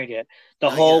weren't married yet.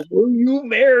 Will you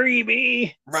marry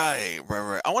me? Right.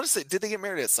 I want to say, did they get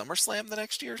married at SummerSlam the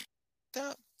next year?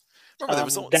 Remember, there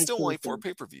was still only 4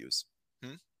 pay-per-views.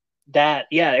 It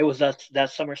was that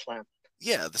SummerSlam.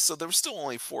 Yeah, so there were still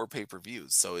only 4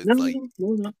 pay-per-views. So it's no.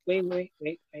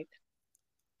 Wait.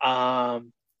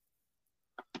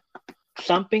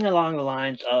 Something along the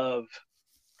lines of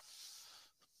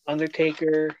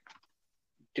Undertaker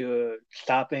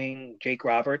stopping Jake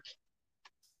Roberts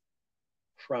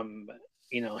from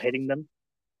hitting them,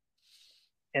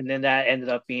 and then that ended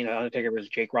up being Undertaker versus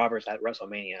Jake Roberts at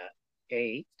WrestleMania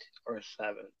 8 or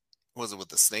 7. Was it with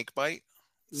the snake bite?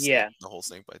 Yeah, the whole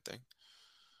snake bite thing.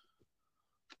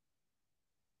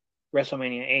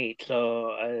 WrestleMania 8,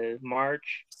 so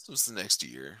March. This was the next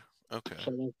year. Okay.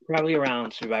 So probably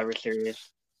around Survivor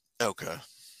Series. Okay.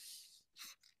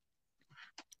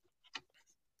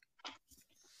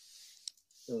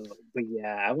 But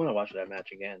yeah, I want to watch that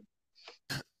match again.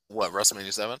 What,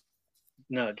 WrestleMania 7?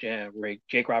 No,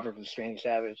 Jake Roberts versus Randy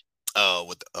Savage.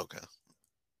 Oh, okay.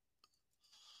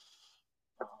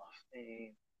 Oh,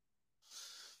 man.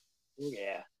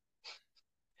 Yeah.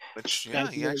 Which, yeah,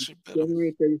 he actually bit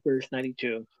January 31st,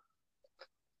 92.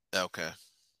 Okay.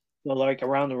 So, like,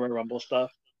 around the Royal Rumble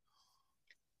stuff.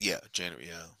 Yeah, January,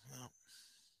 yeah.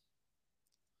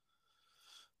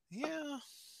 Yeah.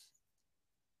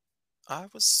 I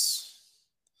was,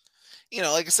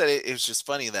 like I said, it was just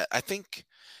funny that I think,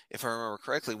 if I remember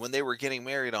correctly, when they were getting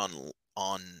married on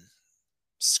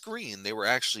screen, they were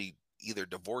actually either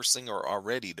divorcing or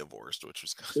already divorced, which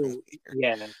was kind of weird.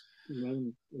 Yeah.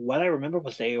 What I remember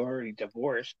was they already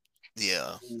divorced.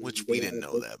 Yeah, which we didn't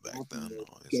know that back then.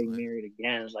 Getting married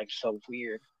again is like so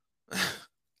weird.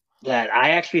 That I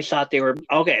actually thought they were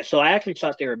okay. So I actually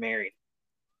thought they were married.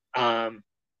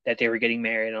 That they were getting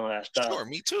married and all that stuff. Sure,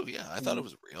 me too. Yeah, I thought it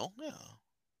was real. Yeah.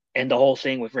 And the whole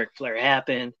thing with Ric Flair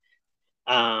happened.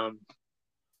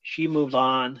 She moved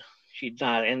on. She's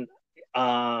not in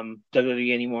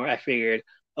WWE anymore. I figured,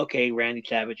 okay, Randy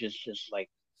Savage is just like,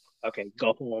 okay,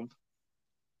 go home.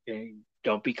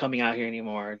 Don't be coming out here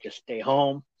anymore. Just stay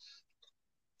home.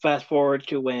 Fast forward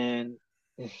to when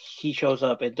he shows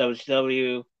up at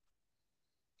WCW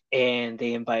and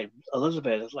they invite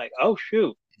Elizabeth. It's like, oh,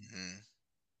 shoot. Mm-hmm.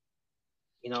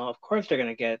 Of course they're going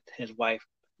to get his wife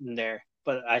in there.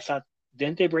 But I thought,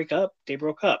 didn't they break up? They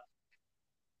broke up.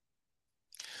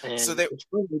 And so it's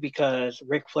funny because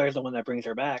Ric Flair is the one that brings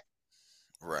her back.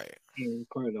 Right. In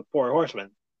part of the 4 Horsemen.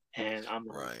 And I'm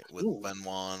like, right, with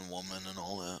Benoit and Woman and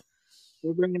all that.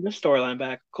 We're bringing this storyline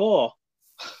back. Cool.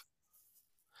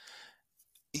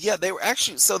 Yeah, they were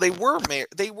actually, so they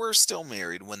were still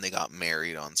married when they got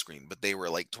married on screen, but they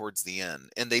were like towards the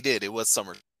end. And they did. It was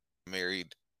summer.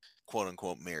 married, quote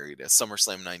unquote, married at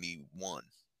SummerSlam 91.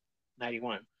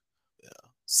 91. Yeah.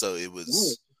 So it Oh,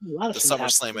 was a lot of the things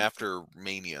SummerSlam happened. after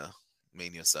Mania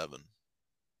 7.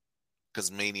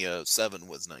 Because Mania 7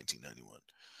 was 1991.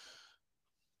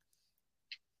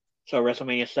 So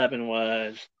WrestleMania 7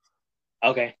 was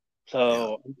okay.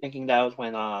 So I'm thinking that was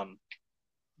when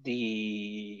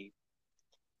the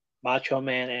Macho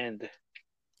Man and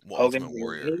Hogan Ultimate were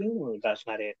Warrior. meeting, or that's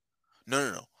not it?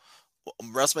 No.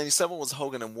 WrestleMania 7 was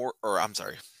Hogan and I'm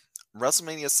sorry.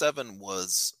 WrestleMania 7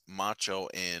 was Macho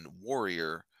and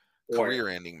Warrior Warrior.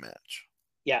 career-ending match.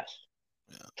 Yes.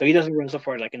 Yeah. So he doesn't wrestle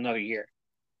for like another year.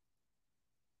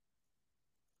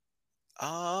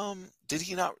 Did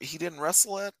he not? He didn't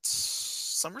wrestle at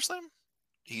SummerSlam.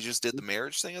 He just did the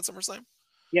marriage thing at SummerSlam.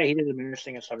 Yeah, he did the marriage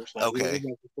thing at SummerSlam. He Okay. doesn't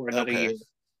wrestle for another Okay. year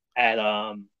at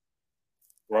Royal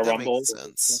That Rumble. makes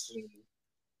sense.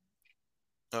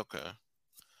 Okay.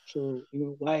 So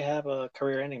why have a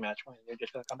career-ending match when they're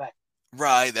just gonna come back?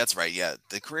 Right. That's right. Yeah.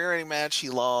 The career-ending match, he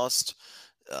lost.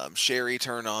 Sherry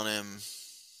turned on him.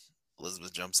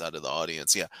 Elizabeth jumps out of the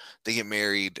audience. Yeah, they get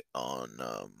married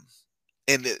on,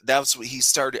 and that's what he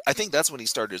started. I think that's when he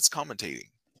started his commentating,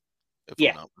 if I'm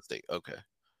Yeah, not mistaken. Okay.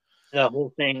 the whole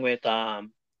thing with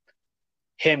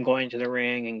him going to the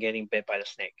ring and getting bit by the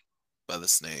snake. By the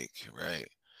snake,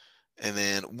 right? And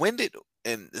then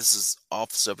and this is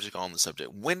off subject on the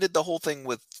subject. When did the whole thing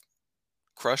with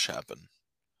Crush happen?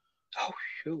 Oh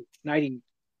shoot,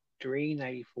 93,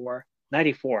 94,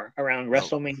 94 around Oh,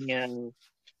 WrestleMania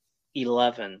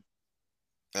 11,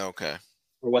 okay.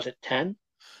 or was it 10?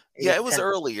 It Yeah, was it was 10.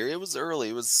 earlier. It was early.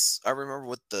 It was. I remember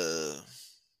what because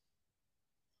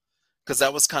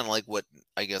that was kind of like what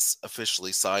I guess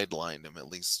officially sidelined him, at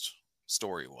least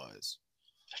story wise.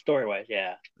 Story wise,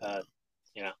 yeah. Yeah.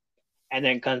 You know, and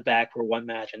then comes back for one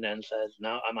match and then says,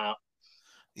 "No, I'm out."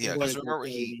 Yeah, because remember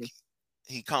he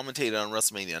commentated on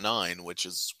WrestleMania 9, which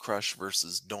is Crush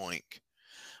versus Doink.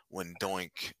 When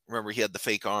Doink, remember he had the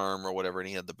fake arm or whatever, and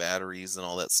he had the batteries and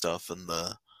all that stuff in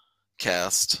the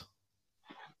cast.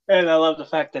 And I love the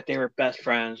fact that they were best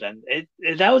friends, and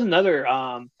that was another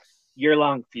year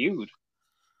long feud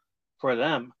for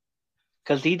them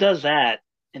because he does that,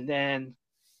 and then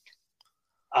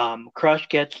Crush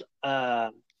gets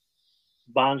bonsai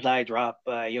drop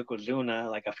Yokozuna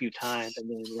like a few times, and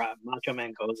then Macho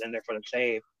Man goes in there for the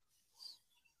save,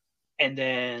 and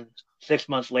then 6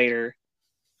 months later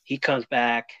he comes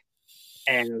back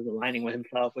and is aligning with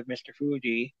himself with Mr.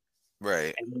 Fuji,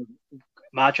 Right. and then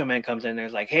Macho Man comes in there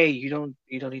is like, "Hey, you don't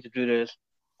need to do this.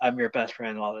 I'm your best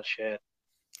friend." All this shit.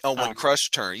 Oh, when Crush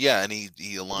turned, yeah, and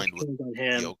he aligned with On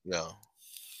him, yeah.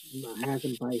 has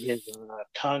him bite his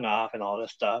tongue off and all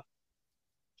this stuff.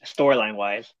 Storyline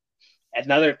wise,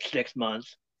 another 6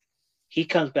 months, he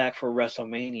comes back for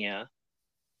WrestleMania.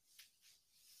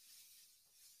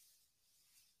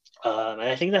 And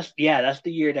I think that's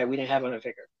the year that we didn't have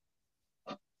Undertaker.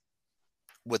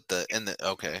 With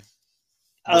okay.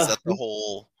 Was that the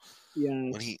whole Yeah,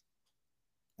 when he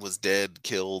was dead,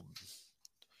 killed?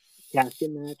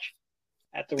 casket match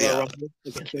at the Royal Yeah, Rumble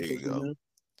against there you go. Yokozuna.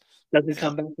 Doesn't Yeah.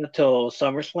 come back until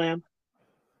SummerSlam.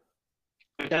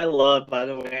 Which I love, by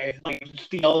the way. Like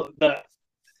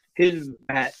his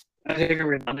match, Undertaker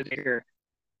with Undertaker,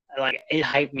 like it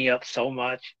hyped me up so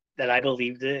much that I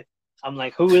believed it. I'm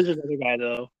like, who is this other guy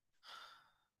though?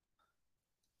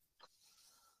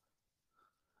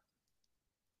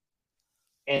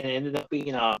 And it ended up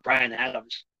being Brian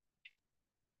Adams.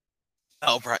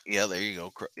 Oh, yeah, there you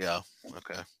go. Yeah,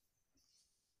 okay.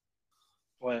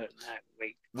 What?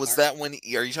 Wait. Was that when?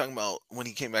 Are you talking about when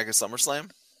he came back at SummerSlam?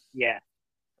 Yeah.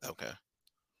 Okay.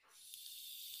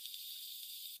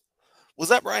 Was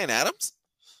that Brian Adams?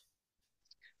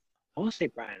 I want to say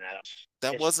Brian Adams.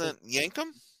 That wasn't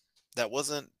Yankum? That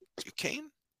wasn't Kane?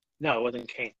 No, it wasn't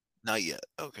Kane. Not yet.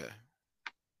 Okay.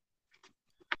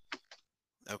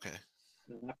 Okay.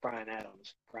 Not Brian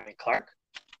Adams. Brian Clark.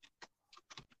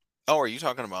 Oh, are you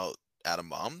talking about Adam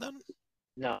Bomb then?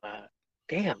 No.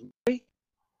 Damn.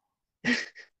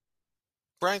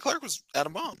 Brian Clark was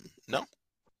Adam Bomb. No.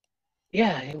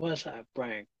 Yeah, it was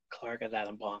Brian Clark as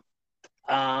Adam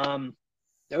Bomb.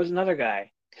 There was another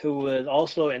guy who was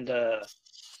also in the.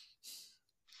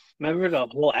 Remember the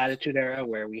whole Attitude Era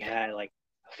where we had like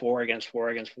 4 against 4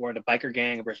 against 4, the biker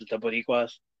gang versus the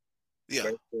Boricuas?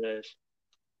 Yeah.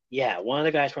 Yeah, one of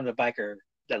the guys from the biker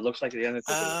that looks like the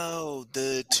Undertaker. Oh,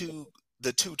 the two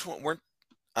weren't.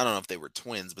 I don't know if they were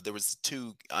twins, but there was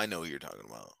two. I know who you're talking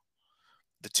about.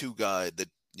 The two guy that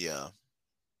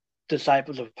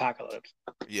Disciples of Apocalypse.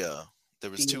 Yeah, there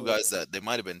was two guys that they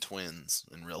might have been twins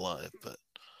in real life, but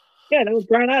yeah, that was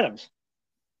Brian Adams.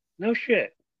 No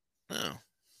shit. Oh,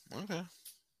 okay.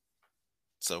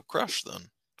 So Crush then.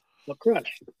 So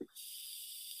Crush.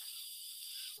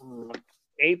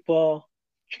 8 Ball,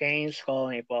 Chain, Skull,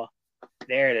 and 8 Ball.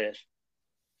 There it is.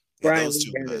 Yeah, Brian those Lee,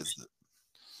 two there it guys. is.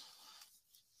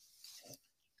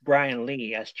 Brian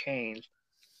Lee as Chains.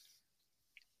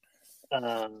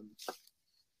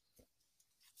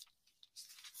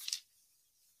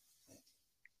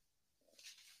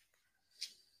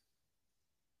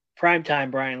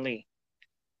 Primetime Brian Lee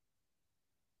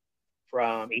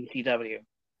from ECW,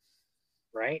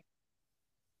 right?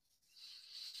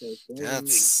 So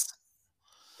That's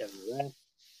WWF.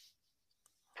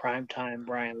 Primetime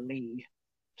Brian Lee,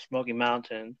 Smoky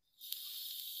Mountain.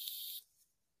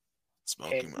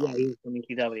 Smoky Yeah, he Mountain. was from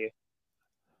ECW.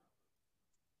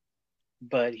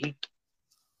 But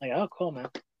oh, cool, man.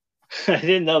 I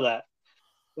didn't know that.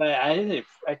 But I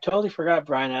totally forgot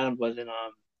Brian Adams was in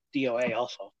DOA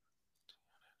also.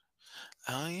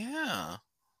 Oh yeah.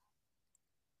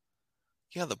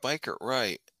 Yeah, the biker,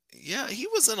 right. Yeah, he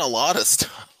was in a lot of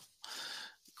stuff.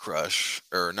 Crush.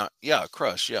 Or not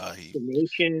Crush, yeah. The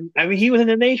Nation. I mean, he was in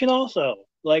the Nation also.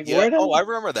 Like, Yeah. where the Oh, I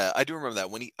remember that. I do remember that.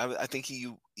 When I think he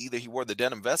wore the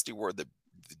denim vest, he wore the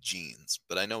jeans.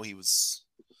 But I know he was.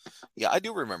 Yeah, I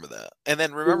do remember that. And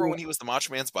then remember when he was the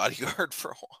Macho Man's bodyguard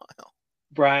for a while?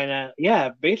 Brian,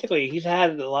 yeah, basically he's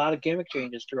had a lot of gimmick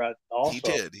changes throughout. Also, He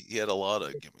did. He had a lot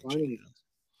of gimmick changes.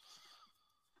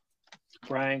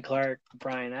 Brian Clark,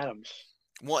 Brian Adams.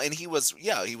 Well, and he was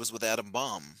with Adam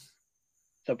Bomb.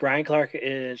 So Brian Clark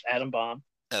is Adam Bomb.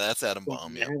 Yeah, that's Adam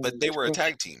Bomb. Yeah, but they were a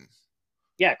tag team.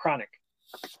 Yeah, Chronic.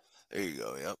 There you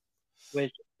go. Yep.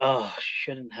 Which they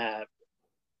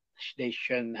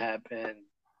shouldn't have been.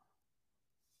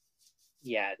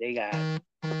 Yeah, they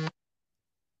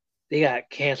got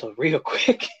canceled real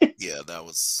quick. Yeah, that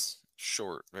was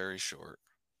short, very short.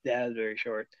 That was very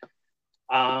short.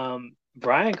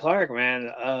 Brian Clark,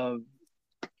 man,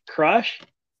 Crush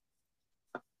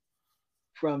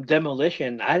from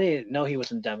Demolition. I didn't know he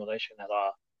was in Demolition at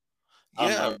all.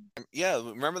 Yeah, yeah.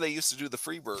 Remember they used to do the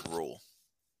Freebird rule.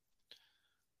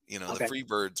 You know, the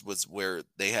Freebirds was where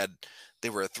they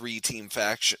were a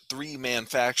 3-man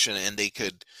faction, and they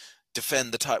could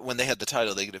defend the title when they had the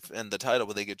title. They could defend the title,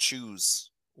 but they could choose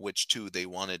which two they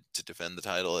wanted to defend the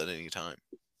title at any time.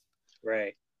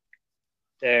 Right.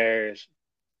 There's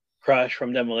Crush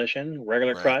from Demolition,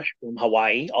 regular Crush from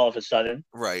Hawaii, all of a sudden.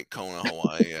 Right, Kona,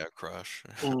 Hawaii, yeah, Crush.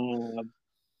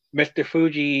 Mr.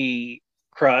 Fuji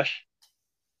Crush.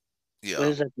 Yeah. What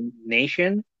is that,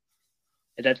 Nation?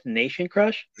 Is that the Nation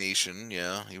Crush? Nation,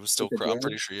 yeah. He was still I'm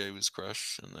pretty sure he was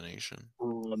Crush in the Nation.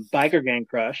 Biker Gang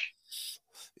Crush.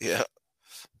 Yeah.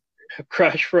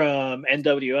 Crush from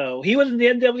NWO. He was in the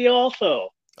NWO also.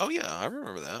 Oh yeah, I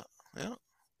remember that. Yeah.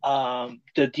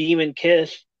 The Demon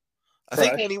Kiss. I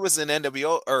think when he was in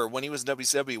NWO or when he was in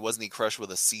WCW, wasn't he Crush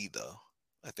with a C though?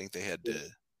 I think they had to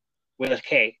with a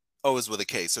K. Oh, it was with a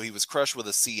K. So he was Crush with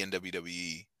a C in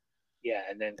WWE. Yeah,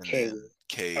 and then K. Then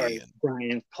K. Or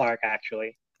Brian Clark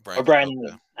actually. Brian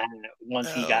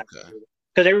once he got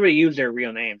because everybody used their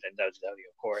real names in WCW,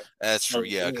 of course. That's true,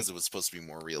 yeah, because it was supposed to be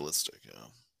more realistic. Yeah.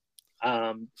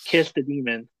 Kiss the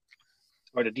Demon,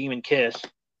 or the Demon Kiss,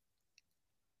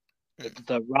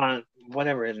 the Ron,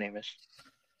 whatever his name is,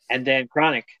 and then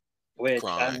Chronic, which it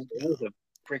was a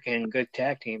freaking good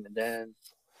tag team, and then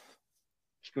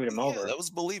screwed him over. That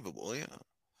was believable, yeah.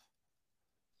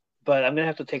 But I'm gonna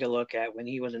have to take a look at when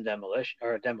he was in Demolition.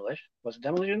 Was it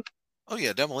Demolition? Oh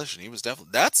yeah, Demolition. He was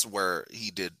definitely. That's where he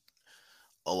did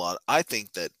a lot. I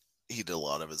think that he did a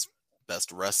lot of his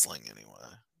best wrestling anyway,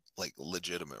 like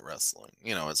legitimate wrestling.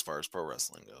 You know, as far as pro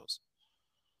wrestling goes,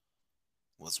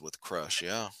 was with Crush.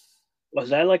 Yeah. Was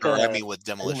that like with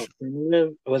Demolition?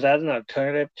 Was that an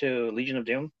alternative to Legion of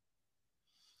Doom?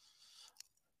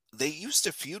 They used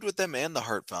to feud with them and the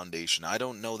Hart Foundation. I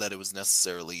don't know that it was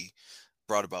necessarily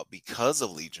brought about because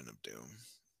of Legion of Doom,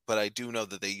 but I do know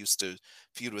that they used to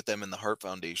feud with them in the Hart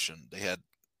Foundation. They had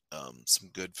some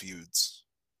good feuds.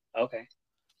 Okay.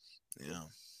 Yeah.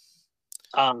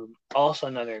 Also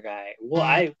another guy. Well,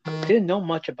 I didn't know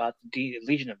much about the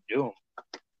Legion of Doom,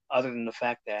 other than the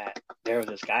fact that there was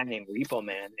this guy named Repo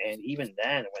Man, and even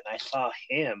then, when I saw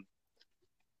him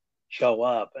show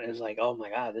up, it was like, oh my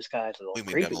god, this guy's a little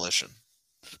creepy. Demolition.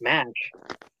 Smash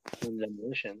from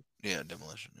Demolition. Yeah,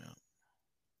 Demolition. Yeah.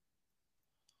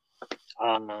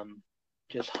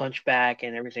 Just hunchback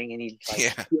and everything, and he's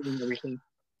like everything.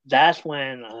 That's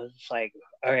when I was like,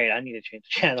 all right, I need to change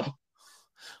the channel.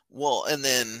 Well, and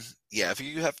then if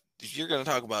you're going to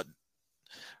talk about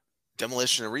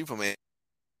Demolition and Repo Man,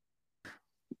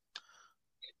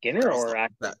 Skinner or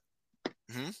actor?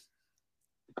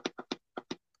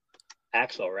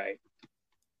 Axel, right?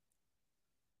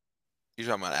 You're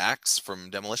talking about Axe from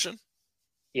Demolition?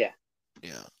 Yeah.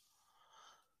 Yeah.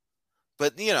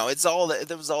 But it's all that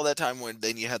there was all that time when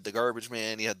then you had the Garbage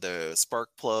Man, you had the Spark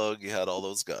Plug, you had all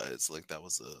those guys. Like that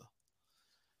was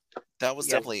Yeah.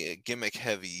 definitely a gimmick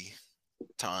heavy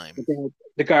time.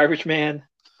 The Garbage Man.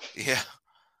 Yeah.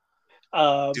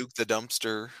 Um, Duke the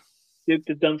Dumpster. Duke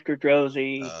the Dumpster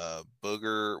Drozy.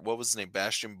 Booger. What was his name?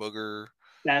 Bastion Booger.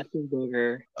 Bastion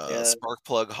Booger. Yeah. Spark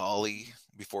Plug Holly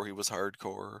before he was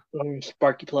hardcore.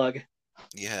 Sparky Plug.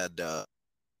 You had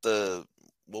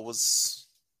what was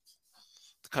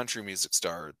the country music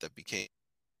star that became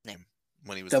him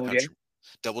when he was Double the J. country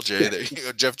Double J. There you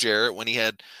go. Jeff Jarrett when he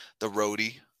had the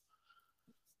roadie.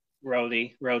 Road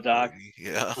Dog. Roadie,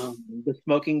 yeah. The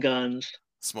Smoking Guns.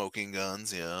 Smoking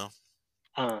Guns, yeah.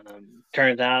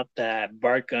 Turns out that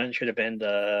Bart Gunn should have been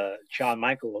the Shawn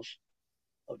Michaels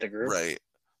of the group. Right.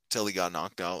 Till he got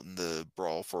knocked out in the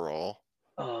Brawl for All.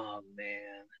 Oh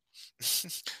man.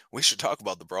 We should talk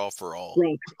about the Brawl for All.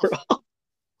 Brawl for All.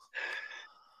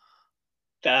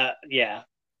 Yeah.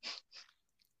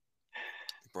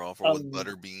 Brawl for All with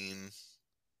Butterbean.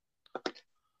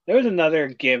 There was another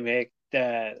gimmick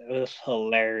that was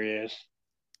hilarious.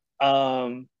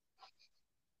 I'm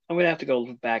gonna have to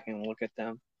go back and look at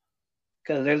them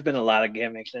because there's been a lot of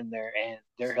gimmicks in there and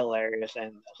they're hilarious. And I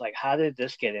was like, how did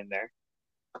this get in there?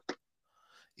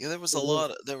 Yeah, there was a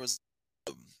lot. There was,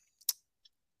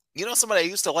 somebody I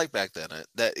used to like back then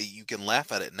that you can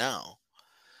laugh at it now,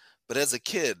 but as a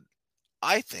kid,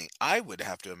 I think I would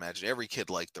have to imagine every kid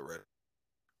liked the Red.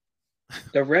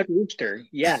 The Red Rooster,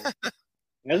 yeah.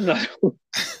 That's another one.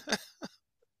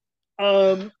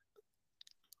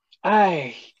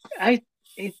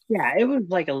 It was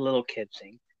like a little kid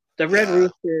thing. The Red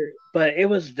Rooster, but it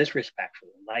was disrespectful.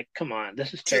 Like, come on,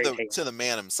 this is to the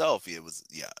man himself. It was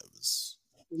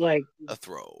like a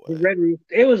throwaway. The Red Rooster.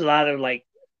 It was a lot of like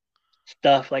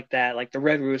stuff like that, like the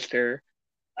Red Rooster.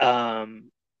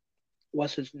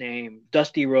 What's his name?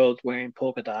 Dusty Rhodes wearing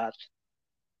polka dots.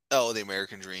 Oh, the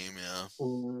American Dream, yeah.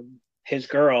 His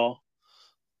girl.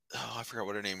 Oh, I forgot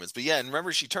what her name is, but yeah, and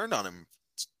remember she turned on him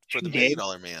for the $1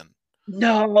 Million Man.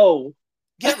 No.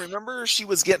 Yeah, remember she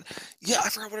was getting. Yeah, I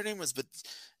forgot what her name was, but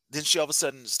then she all of a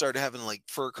sudden started having like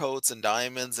fur coats and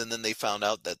diamonds, and then they found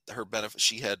out that her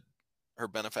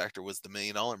benefactor was the $1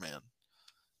 Million Man.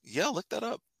 Yeah, look that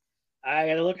up. I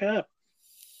gotta look it up.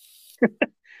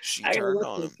 She turned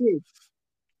on him.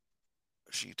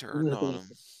 She turned on him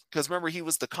because remember he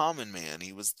was the common man,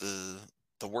 he was the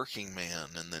working man,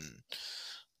 and then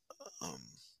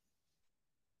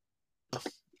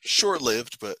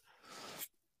short-lived, but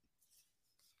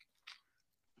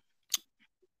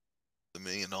the $1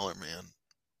 Million Man.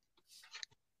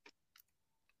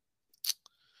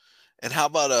 And how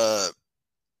about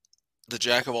the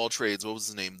jack of all trades? What was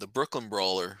his name? The Brooklyn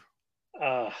Brawler.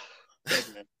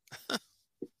 Goodness.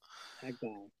 That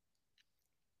guy.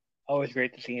 Always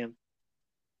great to see him.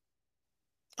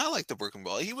 I like the Brooklyn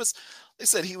Brawler. They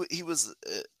said he was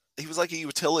like a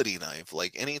utility knife.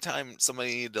 Like anytime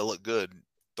somebody needed to look good,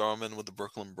 throw him in with the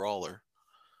Brooklyn Brawler.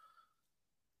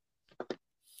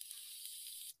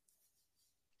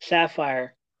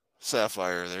 Sapphire.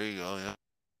 There you go. Yeah.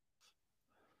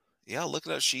 Yeah, look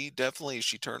at that. She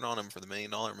turned on him for the $1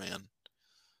 Million Man.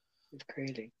 It's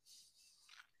crazy.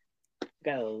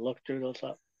 Gotta look through those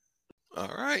up.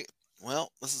 All right.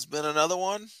 Well, this has been another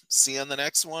one. See you on the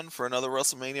next one for another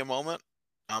WrestleMania moment.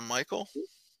 I'm Michael.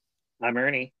 I'm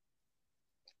Ernie.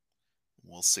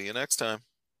 We'll see you next time.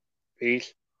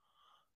 Peace.